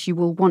flourish, you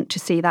will want to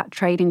see that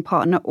trading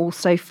partner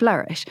also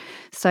flourish.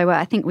 So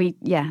I think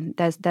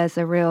there's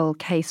a real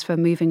case for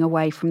moving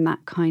away from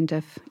that kind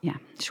of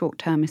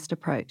short-termist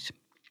approach.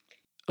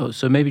 Oh,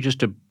 so maybe just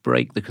to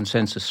break the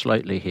consensus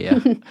slightly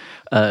here,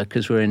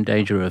 because we're in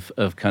danger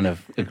of kind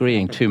of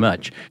agreeing too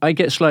much. I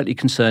get slightly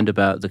concerned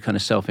about the kind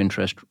of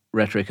self-interest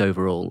rhetoric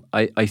overall.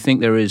 I think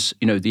there is,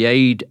 the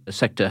aid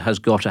sector has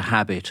got a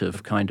habit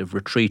of kind of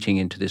retreating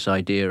into this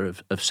idea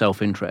of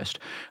self-interest.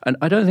 And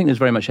I don't think there's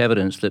very much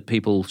evidence that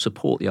people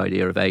support the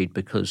idea of aid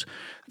because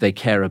they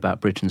care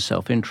about Britain's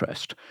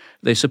self-interest.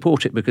 They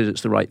support it because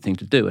it's the right thing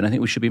to do. And I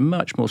think we should be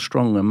much more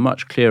strong and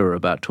much clearer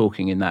about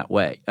talking in that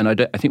way. And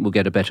I think we'll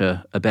get a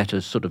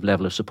better sort of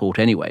level of support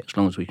anyway, as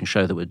long as we can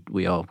show that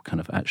we are kind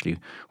of actually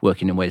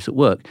working in ways that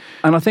work.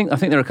 And I think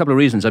there are a couple of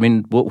reasons. I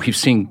mean, what we've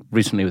seen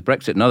recently with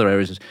Brexit and other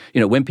areas is,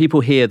 when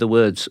people hear the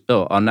words,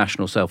 our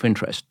national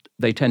self-interest,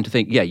 they tend to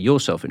think, your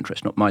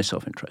self-interest, not my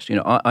self-interest.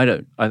 I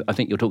don't. I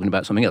think you're talking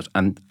about something else.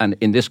 And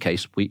in this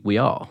case, we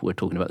are. We're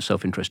talking about the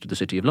self-interest of the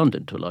City of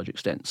London to a large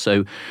extent.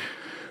 So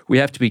we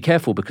have to be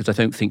careful, because I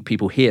don't think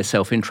people hear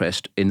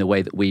self-interest in the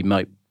way that we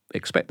might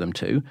expect them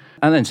to.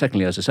 And then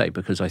secondly, as I say,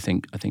 because I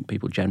think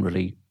people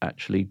generally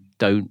actually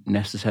don't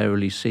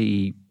necessarily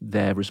see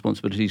their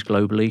responsibilities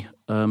globally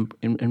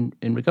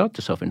in regard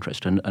to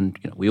self-interest. And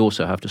we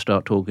also have to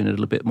start talking a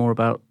little bit more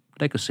about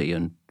legacy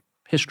and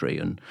history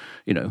and,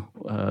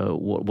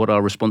 what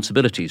our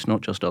responsibilities,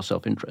 not just our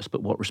self-interest,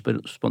 but what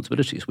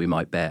responsibilities we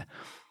might bear.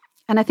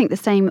 And I think the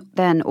same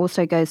then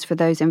also goes for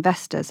those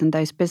investors and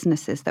those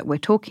businesses that we're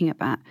talking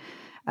about.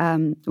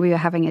 We were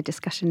having a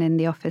discussion in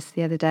the office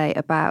the other day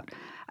about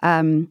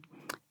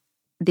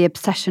the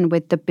obsession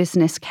with the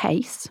business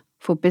case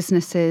for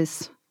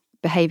businesses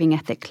behaving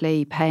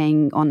ethically,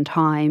 paying on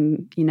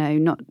time,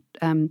 not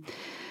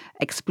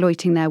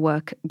exploiting their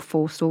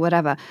workforce or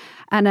whatever.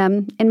 And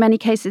in many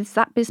cases,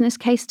 that business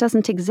case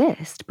doesn't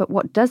exist. But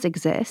what does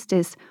exist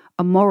is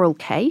a moral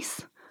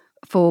case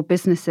for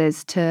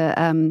businesses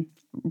to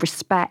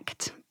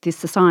respect the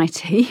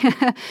society,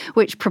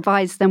 which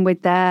provides them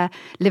with their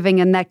living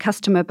and their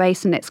customer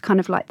base. And it's kind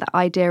of like the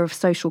idea of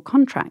social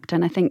contract.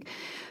 And I think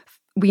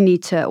we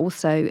need to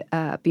also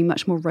be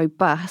much more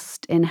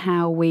robust in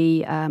how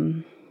we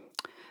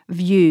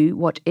view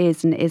what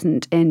is and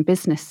isn't in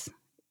business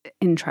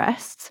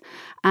interests,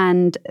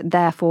 and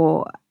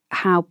therefore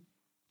how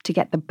to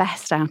get the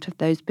best out of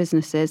those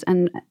businesses.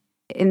 And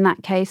in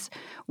that case,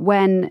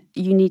 when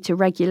you need to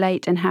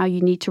regulate and how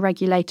you need to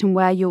regulate, and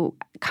where you're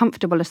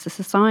comfortable as a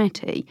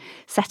society,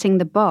 setting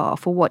the bar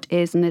for what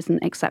is and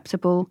isn't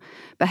acceptable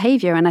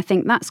behaviour. And I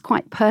think that's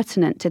quite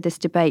pertinent to this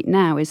debate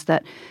now, is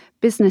that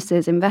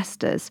businesses,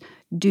 investors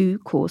do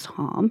cause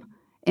harm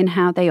in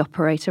how they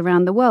operate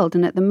around the world.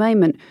 And at the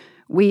moment,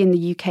 we in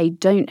the UK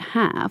don't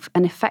have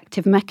an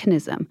effective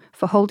mechanism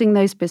for holding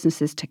those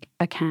businesses to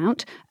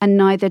account, and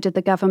neither do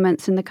the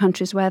governments in the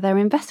countries where they're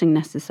investing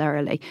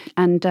necessarily.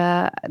 And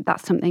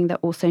that's something that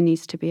also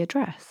needs to be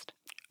addressed.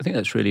 I think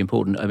that's really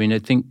important. I mean, I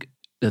think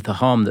that the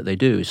harm that they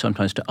do is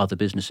sometimes to other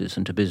businesses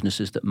and to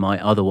businesses that might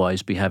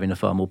otherwise be having a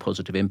far more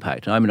positive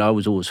impact. I mean, I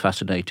was always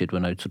fascinated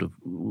when I sort of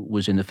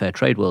was in the fair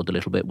trade world a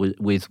little bit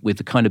with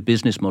the kind of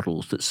business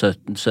models that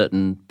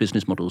certain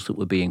business models that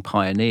were being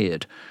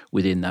pioneered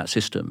within that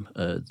system.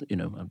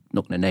 I'm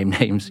not going to name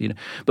names,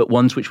 but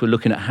ones which were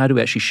looking at how do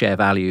we actually share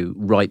value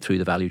right through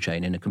the value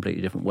chain in a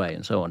completely different way,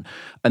 and so on.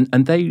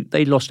 And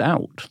they lost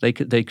out. They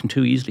can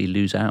too easily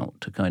lose out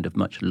to kind of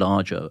much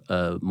larger,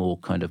 more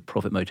kind of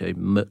profit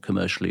motivated,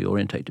 commercially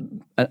oriented.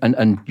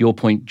 And your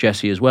point,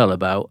 Jesse, as well,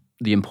 about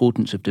the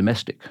importance of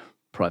domestic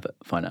private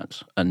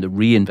finance and the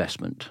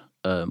reinvestment,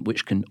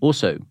 which can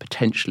also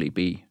potentially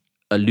be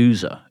a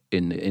loser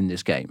in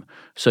this game.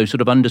 So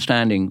sort of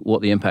understanding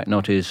what the impact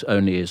not is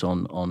only is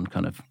on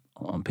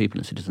people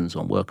and citizens,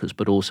 on workers,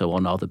 but also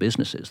on other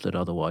businesses that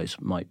otherwise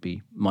might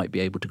be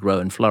able to grow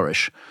and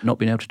flourish, not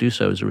being able to do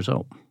so as a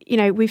result.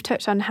 We've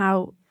touched on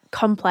how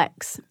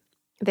complex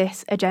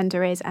this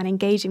agenda is and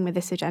engaging with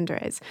this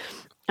agenda is,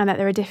 and that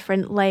there are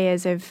different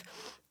layers of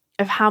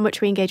how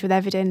much we engage with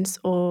evidence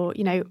or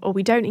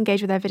we don't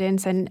engage with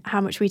evidence, and how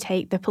much we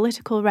take the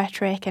political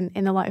rhetoric and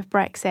in the light of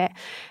Brexit.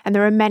 And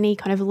there are many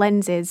kind of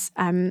lenses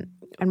and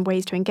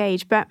ways to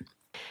engage, but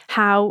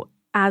how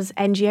as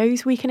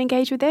NGOs we can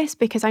engage with this,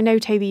 because I know,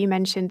 Toby, you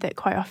mentioned that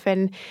quite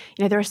often,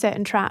 there are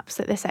certain traps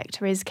that the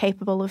sector is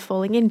capable of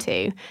falling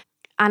into.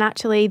 And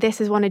actually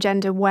this is one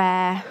agenda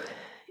where,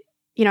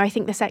 I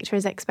think the sector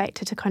is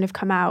expected to kind of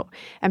come out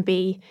and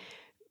be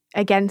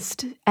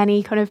against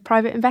any kind of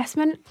private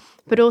investment,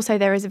 but also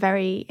there is a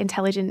very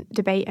intelligent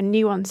debate and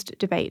nuanced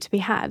debate to be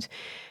had.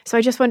 So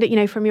I just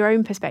wonder, from your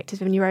own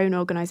perspective and your own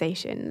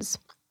organisations,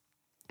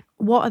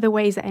 what are the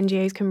ways that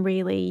NGOs can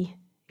really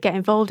get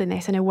involved in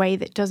this in a way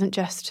that doesn't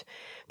just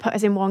put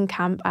us in one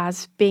camp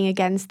as being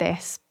against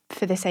this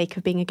for the sake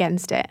of being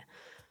against it?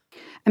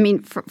 I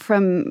mean,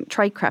 from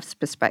Tradecraft's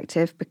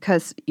perspective,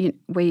 because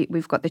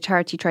we've got the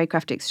charity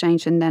Tradecraft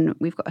Exchange, and then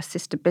we've got a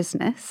sister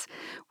business,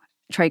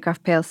 Tradecraft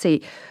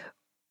PLC,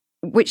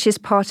 which is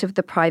part of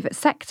the private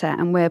sector,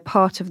 and we're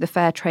part of the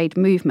fair trade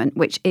movement,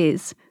 which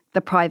is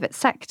the private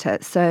sector.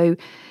 So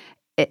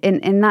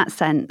in that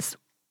sense,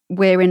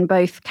 we're in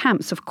both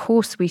camps. Of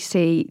course, we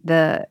see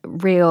the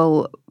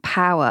real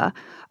power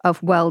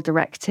of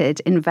well-directed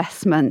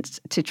investment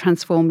to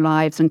transform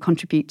lives and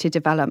contribute to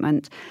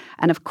development.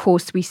 And of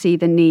course, we see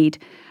the need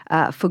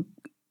for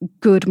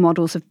good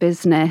models of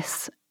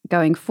business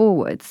going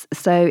forwards.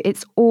 So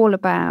it's all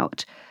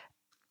about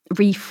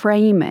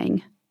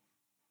reframing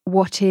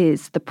what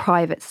is the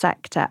private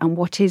sector and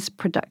what is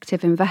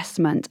productive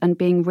investment, and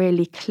being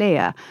really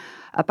clear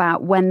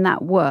about when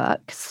that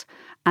works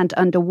and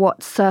under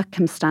what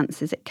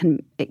circumstances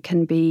it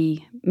can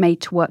be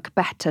made to work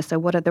better. So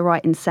what are the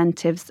right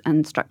incentives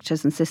and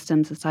structures and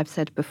systems, as I've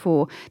said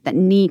before, that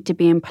need to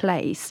be in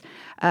place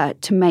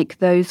to make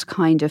those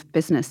kind of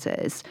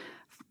businesses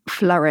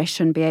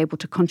flourish and be able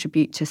to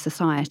contribute to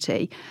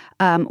society,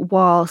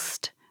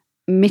 whilst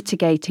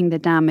mitigating the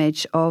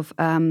damage of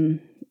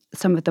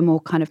some of the more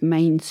kind of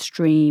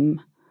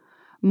mainstream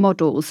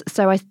models.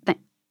 So I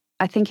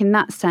think in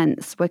that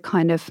sense, we're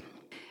kind of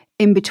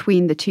in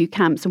between the two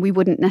camps, and we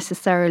wouldn't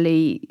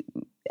necessarily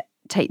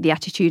take the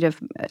attitude of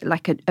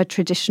like a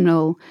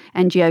traditional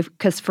NGO,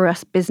 because for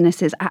us,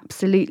 business is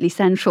absolutely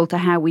central to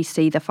how we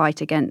see the fight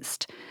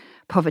against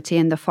poverty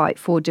and the fight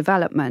for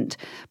development.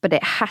 But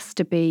it has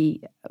to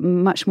be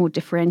much more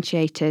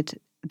differentiated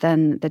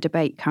than the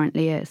debate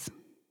currently is.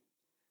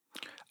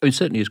 I mean,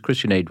 certainly as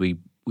Christian Aid, we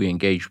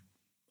engage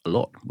a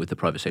lot with the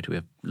private sector. We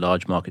have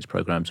large markets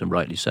programs, and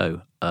rightly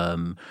so.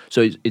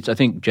 So it's I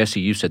think,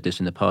 Jesse, you said this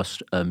in the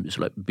past, it's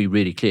like be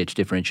really clear to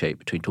differentiate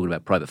between talking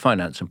about private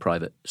finance and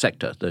private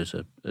sector. Those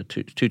are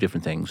two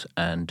different things,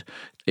 and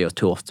they are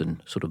too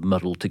often sort of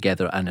muddled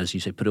together and, as you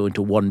say, put it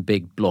into one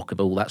big block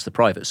of, that's the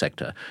private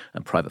sector,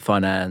 and private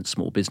finance,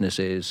 small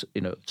businesses,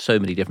 so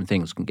many different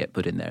things can get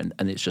put in there,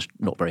 and it's just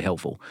not very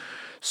helpful.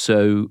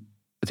 So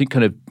I think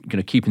kind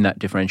of keeping that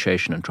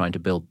differentiation and trying to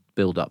build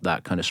up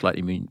that kind of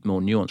slightly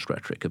more nuanced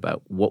rhetoric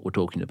about what we're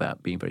talking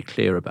about, being very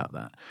clear about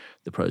that,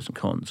 the pros and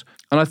cons.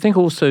 And I think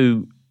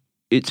also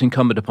it's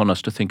incumbent upon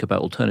us to think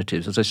about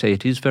alternatives. As I say,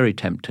 it is very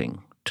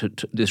tempting to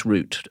this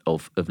route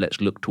of let's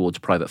look towards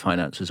private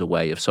finance as a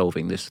way of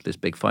solving this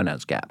big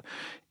finance gap.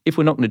 If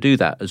we're not going to do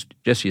that, as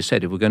Jesse has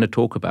said, if we're going to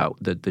talk about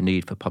the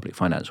need for public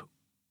finance,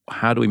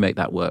 how do we make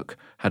that work?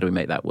 How do we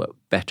make that work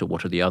better?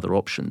 What are the other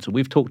options? And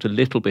we've talked a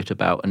little bit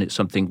about, and it's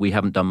something we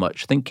haven't done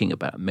much thinking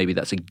about. Maybe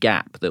that's a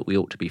gap that we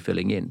ought to be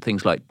filling in.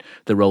 Things like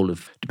the role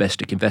of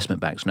domestic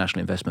investment banks, national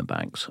investment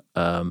banks,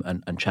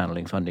 and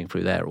channeling funding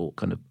through there, or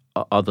kind of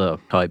other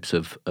types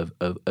of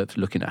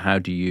looking at how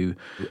do you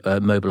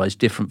mobilize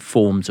different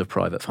forms of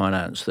private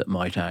finance that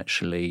might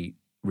actually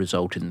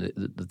result in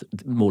the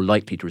more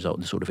likely to result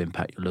in the sort of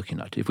impact you're looking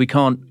at. If we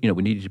can't,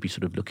 we need to be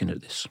sort of looking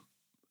at this,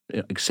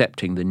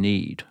 accepting the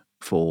need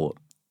for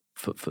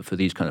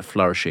these kind of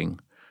flourishing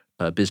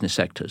business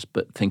sectors,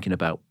 but thinking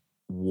about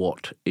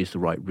what is the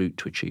right route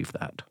to achieve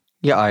that.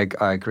 Yeah,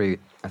 I agree,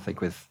 I think,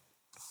 with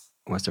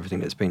almost everything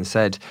that's been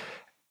said.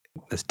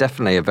 There's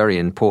definitely a very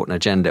important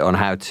agenda on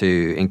how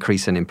to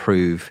increase and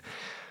improve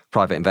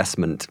private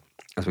investment,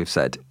 as we've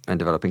said, in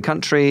developing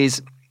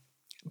countries.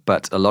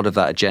 But a lot of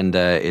that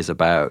agenda is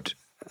about,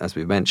 as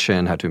we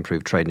mentioned, how to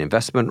improve trade and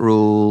investment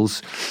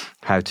rules,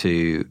 how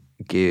to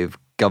give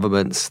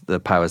governments the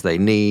powers they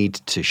need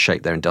to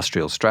shape their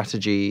industrial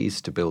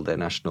strategies, to build their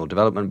national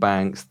development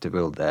banks, to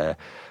build their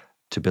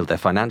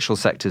financial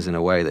sectors in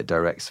a way that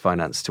directs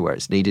finance to where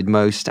it's needed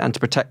most, and to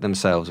protect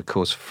themselves, of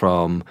course,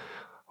 from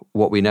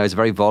what we know is a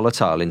very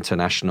volatile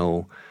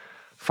international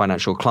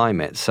financial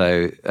climate.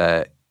 So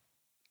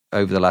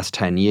over the last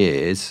 10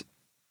 years,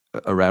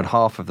 around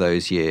half of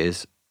those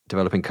years,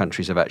 developing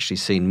countries have actually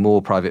seen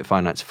more private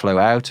finance flow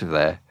out of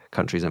their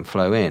countries than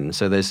flow in.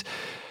 So there's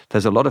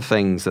a lot of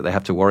things that they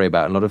have to worry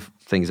about, and a lot of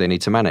things they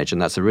need to manage, and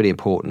that's a really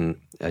important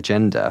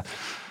agenda.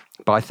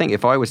 But I think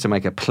if I was to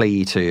make a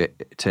plea to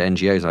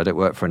NGOs, and I don't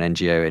work for an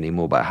NGO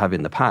anymore, but I have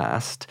in the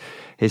past,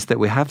 is that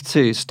we have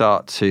to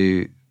start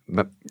to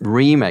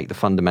remake the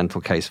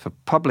fundamental case for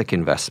public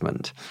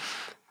investment,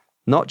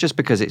 not just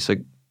because it's a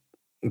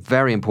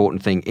very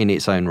important thing in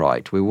its own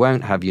right. We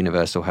won't have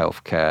universal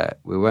healthcare,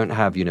 we won't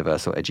have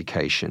universal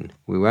education,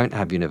 we won't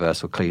have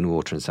universal clean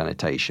water and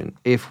sanitation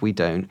if we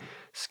don't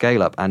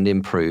scale up and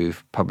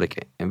improve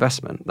public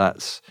investment.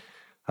 That's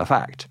a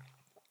fact.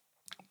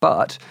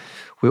 But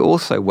we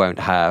also won't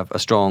have a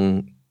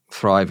strong,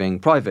 thriving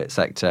private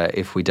sector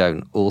if we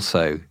don't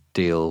also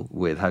deal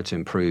with how to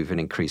improve and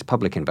increase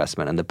public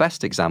investment. And the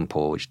best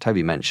example, which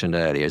Toby mentioned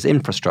earlier, is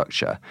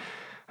infrastructure.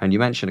 And you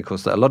mentioned, of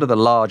course, that a lot of the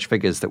large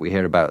figures that we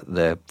hear about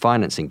the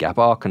financing gap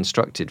are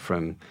constructed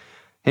from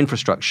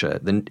infrastructure,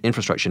 the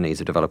infrastructure needs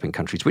of developing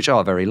countries, which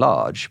are very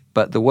large.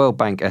 But the World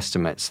Bank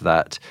estimates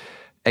that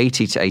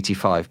 80 to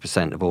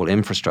 85% of all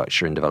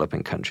infrastructure in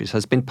developing countries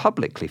has been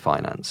publicly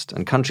financed.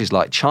 And countries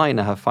like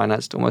China have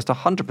financed almost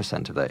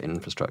 100% of their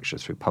infrastructure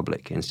through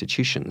public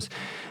institutions.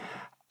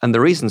 And the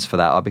reasons for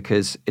that are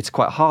because it's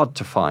quite hard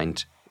to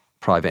find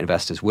private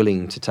investors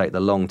willing to take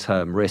the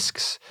long-term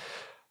risks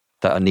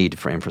that are needed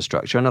for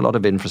infrastructure. And a lot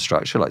of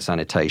infrastructure, like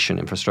sanitation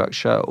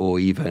infrastructure or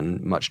even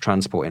much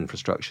transport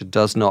infrastructure,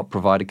 does not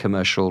provide a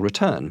commercial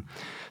return.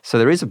 So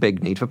there is a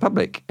big need for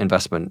public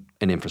investment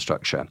in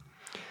infrastructure.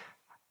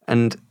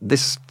 And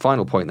this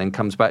final point then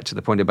comes back to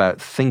the point about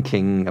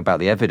thinking about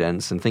the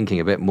evidence and thinking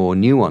a bit more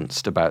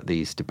nuanced about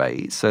these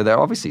debates. So there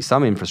are obviously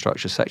some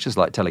infrastructure sectors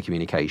like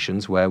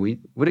telecommunications where we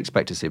would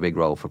expect to see a big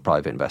role for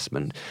private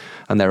investment.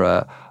 And there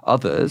are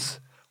others,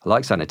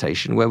 like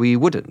sanitation, where we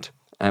wouldn't.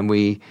 And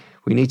we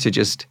need to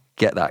just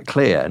get that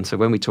clear. And so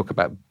when we talk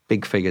about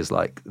big figures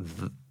like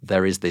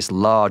there is this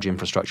large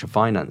infrastructure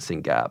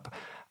financing gap,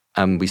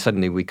 and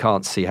we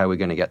can't see how we're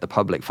going to get the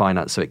public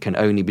finance, so it can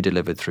only be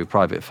delivered through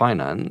private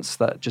finance,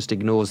 that just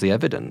ignores the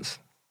evidence.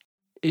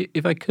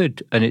 If I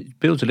could, and it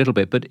builds a little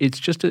bit, but it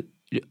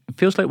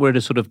feels like we're at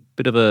a sort of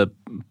bit of a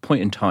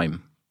point in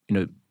time.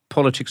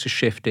 Politics are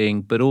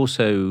shifting, but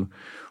also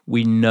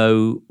we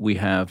know we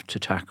have to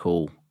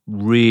tackle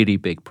really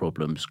big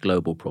problems,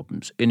 global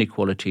problems,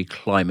 inequality,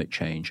 climate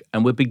change.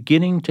 And we're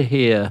beginning to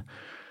hear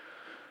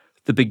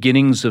the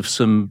beginnings of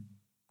some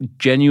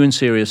genuine,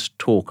 serious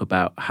talk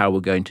about how we're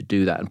going to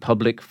do that, and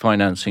public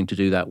financing to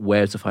do that.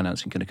 Where's the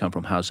financing going to come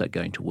from? How's that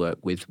going to work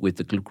with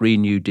the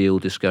Green New Deal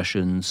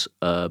discussions,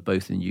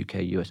 both in the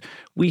UK, US?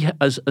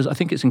 As I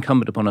think it's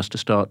incumbent upon us to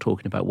start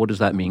talking about what does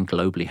that mean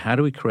globally? How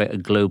do we create a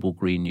global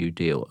Green New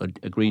Deal,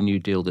 a Green New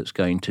Deal that's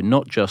going to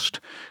not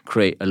just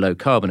create a low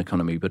carbon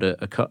economy, but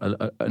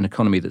an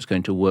economy that's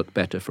going to work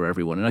better for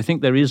everyone? And I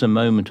think there is a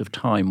moment of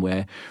time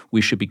where we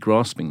should be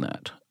grasping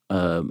that.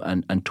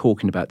 And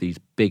talking about these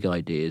big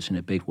ideas in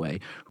a big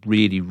way,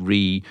 really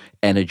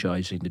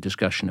re-energizing the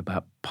discussion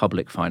about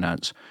public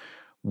finance,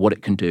 what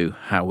it can do,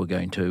 how we're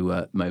going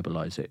to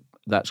mobilize it.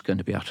 That's going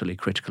to be utterly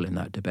critical in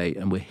that debate.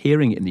 And we're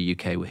hearing it in the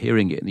UK, we're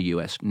hearing it in the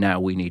US. Now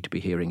we need to be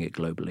hearing it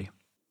globally.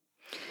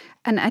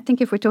 And I think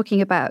if we're talking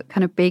about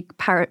kind of big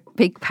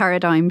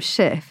paradigm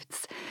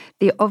shifts,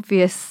 the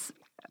obvious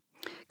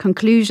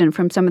conclusion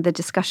from some of the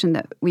discussion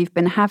that we've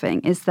been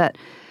having is that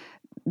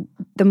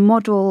the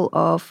model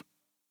of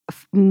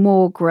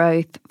more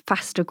growth,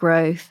 faster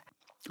growth,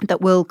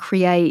 that will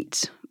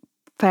create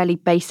fairly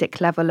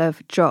basic level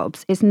of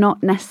jobs is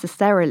not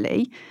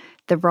necessarily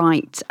the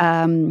right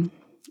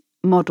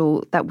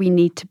model that we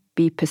need to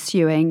be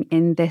pursuing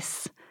in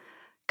this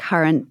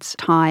current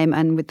time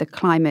and with the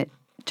climate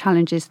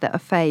challenges that are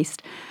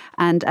faced.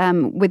 And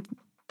with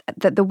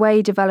the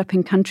way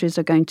developing countries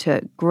are going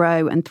to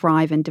grow and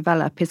thrive and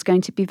develop is going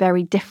to be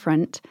very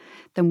different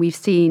than we've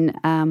seen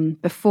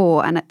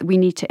before. And we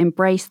need to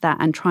embrace that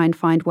and try and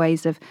find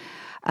ways of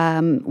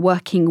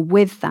working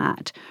with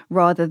that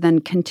rather than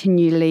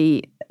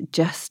continually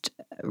just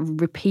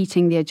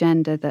repeating the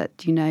agenda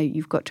that,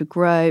 you've got to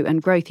grow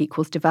and growth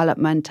equals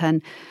development.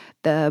 And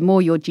the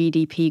more your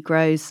GDP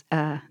grows,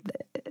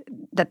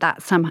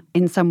 that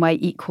in some way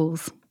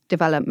equals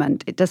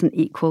development. It doesn't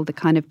equal the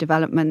kind of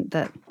development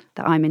that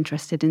I'm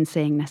interested in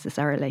seeing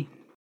necessarily.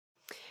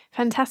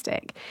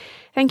 Fantastic.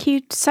 Thank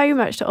you so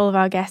much to all of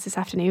our guests this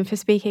afternoon for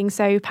speaking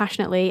so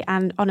passionately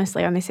and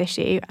honestly on this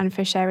issue and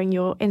for sharing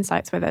your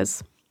insights with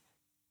us.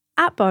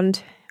 At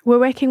Bond, we're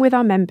working with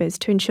our members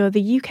to ensure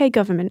the UK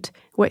government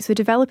works with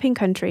developing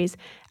countries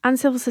and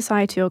civil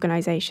society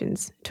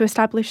organisations to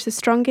establish the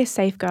strongest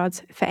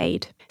safeguards for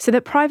aid so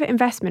that private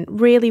investment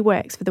really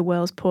works for the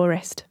world's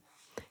poorest.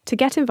 To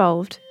get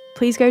involved,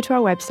 please go to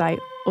our website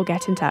or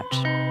get in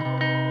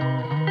touch.